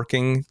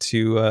reworking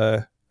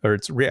to or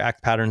it's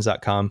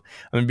reactpatterns.com.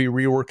 I'm going to be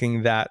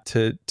reworking that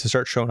to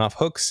start showing off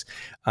hooks.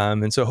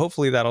 And so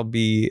hopefully that'll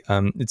be,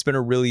 it's been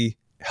a really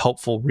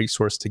helpful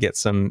resource to get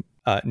some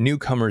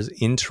newcomers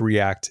into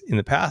React in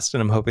the past.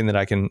 And I'm hoping that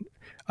I can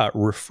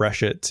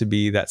refresh it to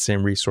be that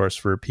same resource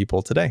for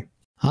people today.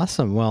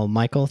 Awesome. Well,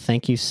 Michael,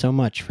 thank you so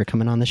much for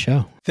coming on the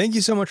show. Thank you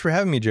so much for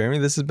having me, Jeremy.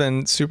 This has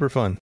been super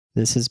fun.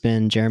 This has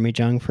been Jeremy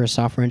Jung for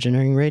Software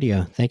Engineering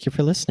Radio. Thank you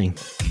for listening.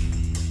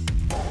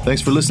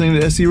 Thanks for listening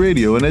to SE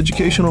Radio, an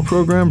educational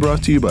program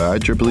brought to you by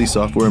IEEE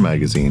Software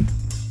Magazine.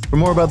 For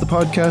more about the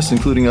podcast,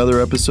 including other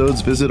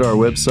episodes, visit our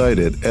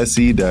website at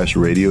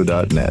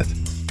se-radio.net.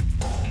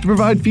 To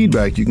provide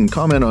feedback, you can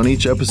comment on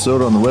each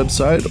episode on the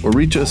website or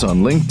reach us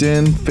on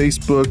LinkedIn,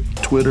 Facebook,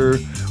 Twitter,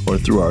 or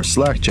through our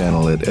Slack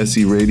channel at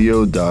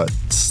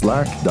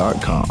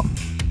seradio.slack.com.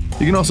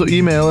 You can also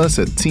email us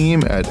at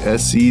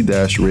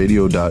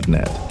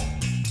team@se-radio.net.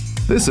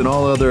 This and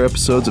all other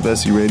episodes of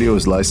SE Radio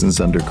is licensed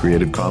under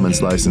Creative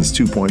Commons License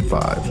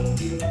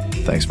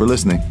 2.5. Thanks for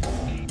listening.